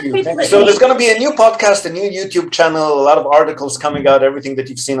I hear people... So there's going to be a new podcast, a new YouTube channel, a lot of articles coming out. Everything that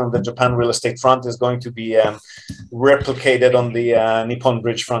you've seen on the Japan real estate front is going to be replicated on the Nippon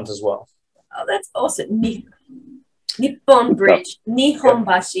Bridge front as well. Oh, that's awesome. Nippon Bridge,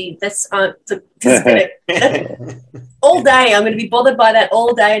 Nihonbashi. That's just gonna, all day. I'm going to be bothered by that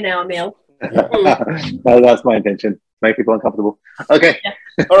all day now, Emil. That's my intention. Make people uncomfortable. Okay. Yeah.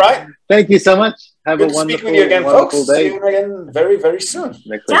 All right. Thank you so much. Have Good a to wonderful, speak with you again, folks. day. See you again very, very soon.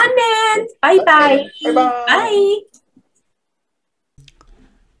 Done, man. Bye-bye. Bye-bye. Bye.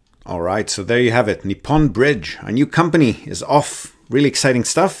 All right, so there you have it. Nippon Bridge, our new company, is off. Really exciting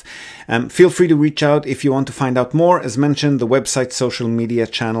stuff. Feel free to reach out if you want to find out more. As mentioned, the website, social media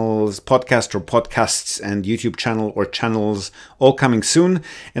channels, podcast or podcasts, and YouTube channel or channels all coming soon.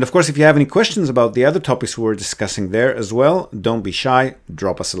 And of course, if you have any questions about the other topics we were discussing there as well, don't be shy,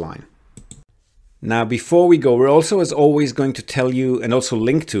 drop us a line. Now, before we go, we're also, as always, going to tell you and also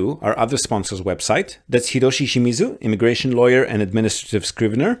link to our other sponsor's website. That's Hiroshi Shimizu, immigration lawyer and administrative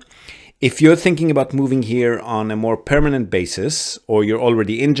scrivener. If you're thinking about moving here on a more permanent basis, or you're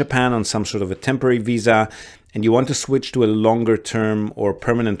already in Japan on some sort of a temporary visa and you want to switch to a longer term or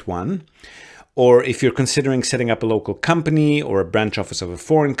permanent one, or if you're considering setting up a local company or a branch office of a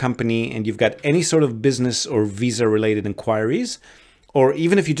foreign company and you've got any sort of business or visa related inquiries, or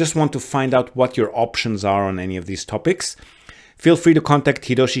even if you just want to find out what your options are on any of these topics, feel free to contact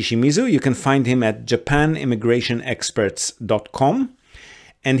Hiroshi Shimizu. You can find him at japanimmigrationexperts.com.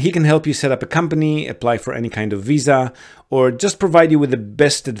 And he can help you set up a company, apply for any kind of visa, or just provide you with the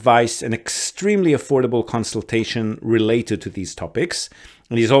best advice and extremely affordable consultation related to these topics.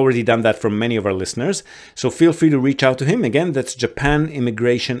 And he's already done that for many of our listeners. So feel free to reach out to him. Again, that's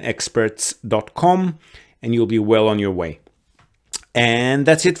japanimmigrationexperts.com, and you'll be well on your way. And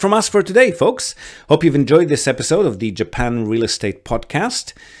that's it from us for today, folks. Hope you've enjoyed this episode of the Japan Real Estate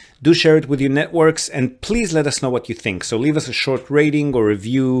Podcast. Do share it with your networks, and please let us know what you think. So leave us a short rating or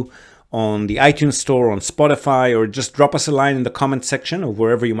review on the iTunes Store, on Spotify, or just drop us a line in the comment section of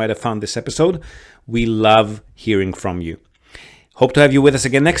wherever you might have found this episode. We love hearing from you. Hope to have you with us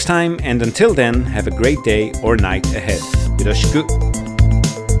again next time, and until then, have a great day or night ahead. Yoroshiku.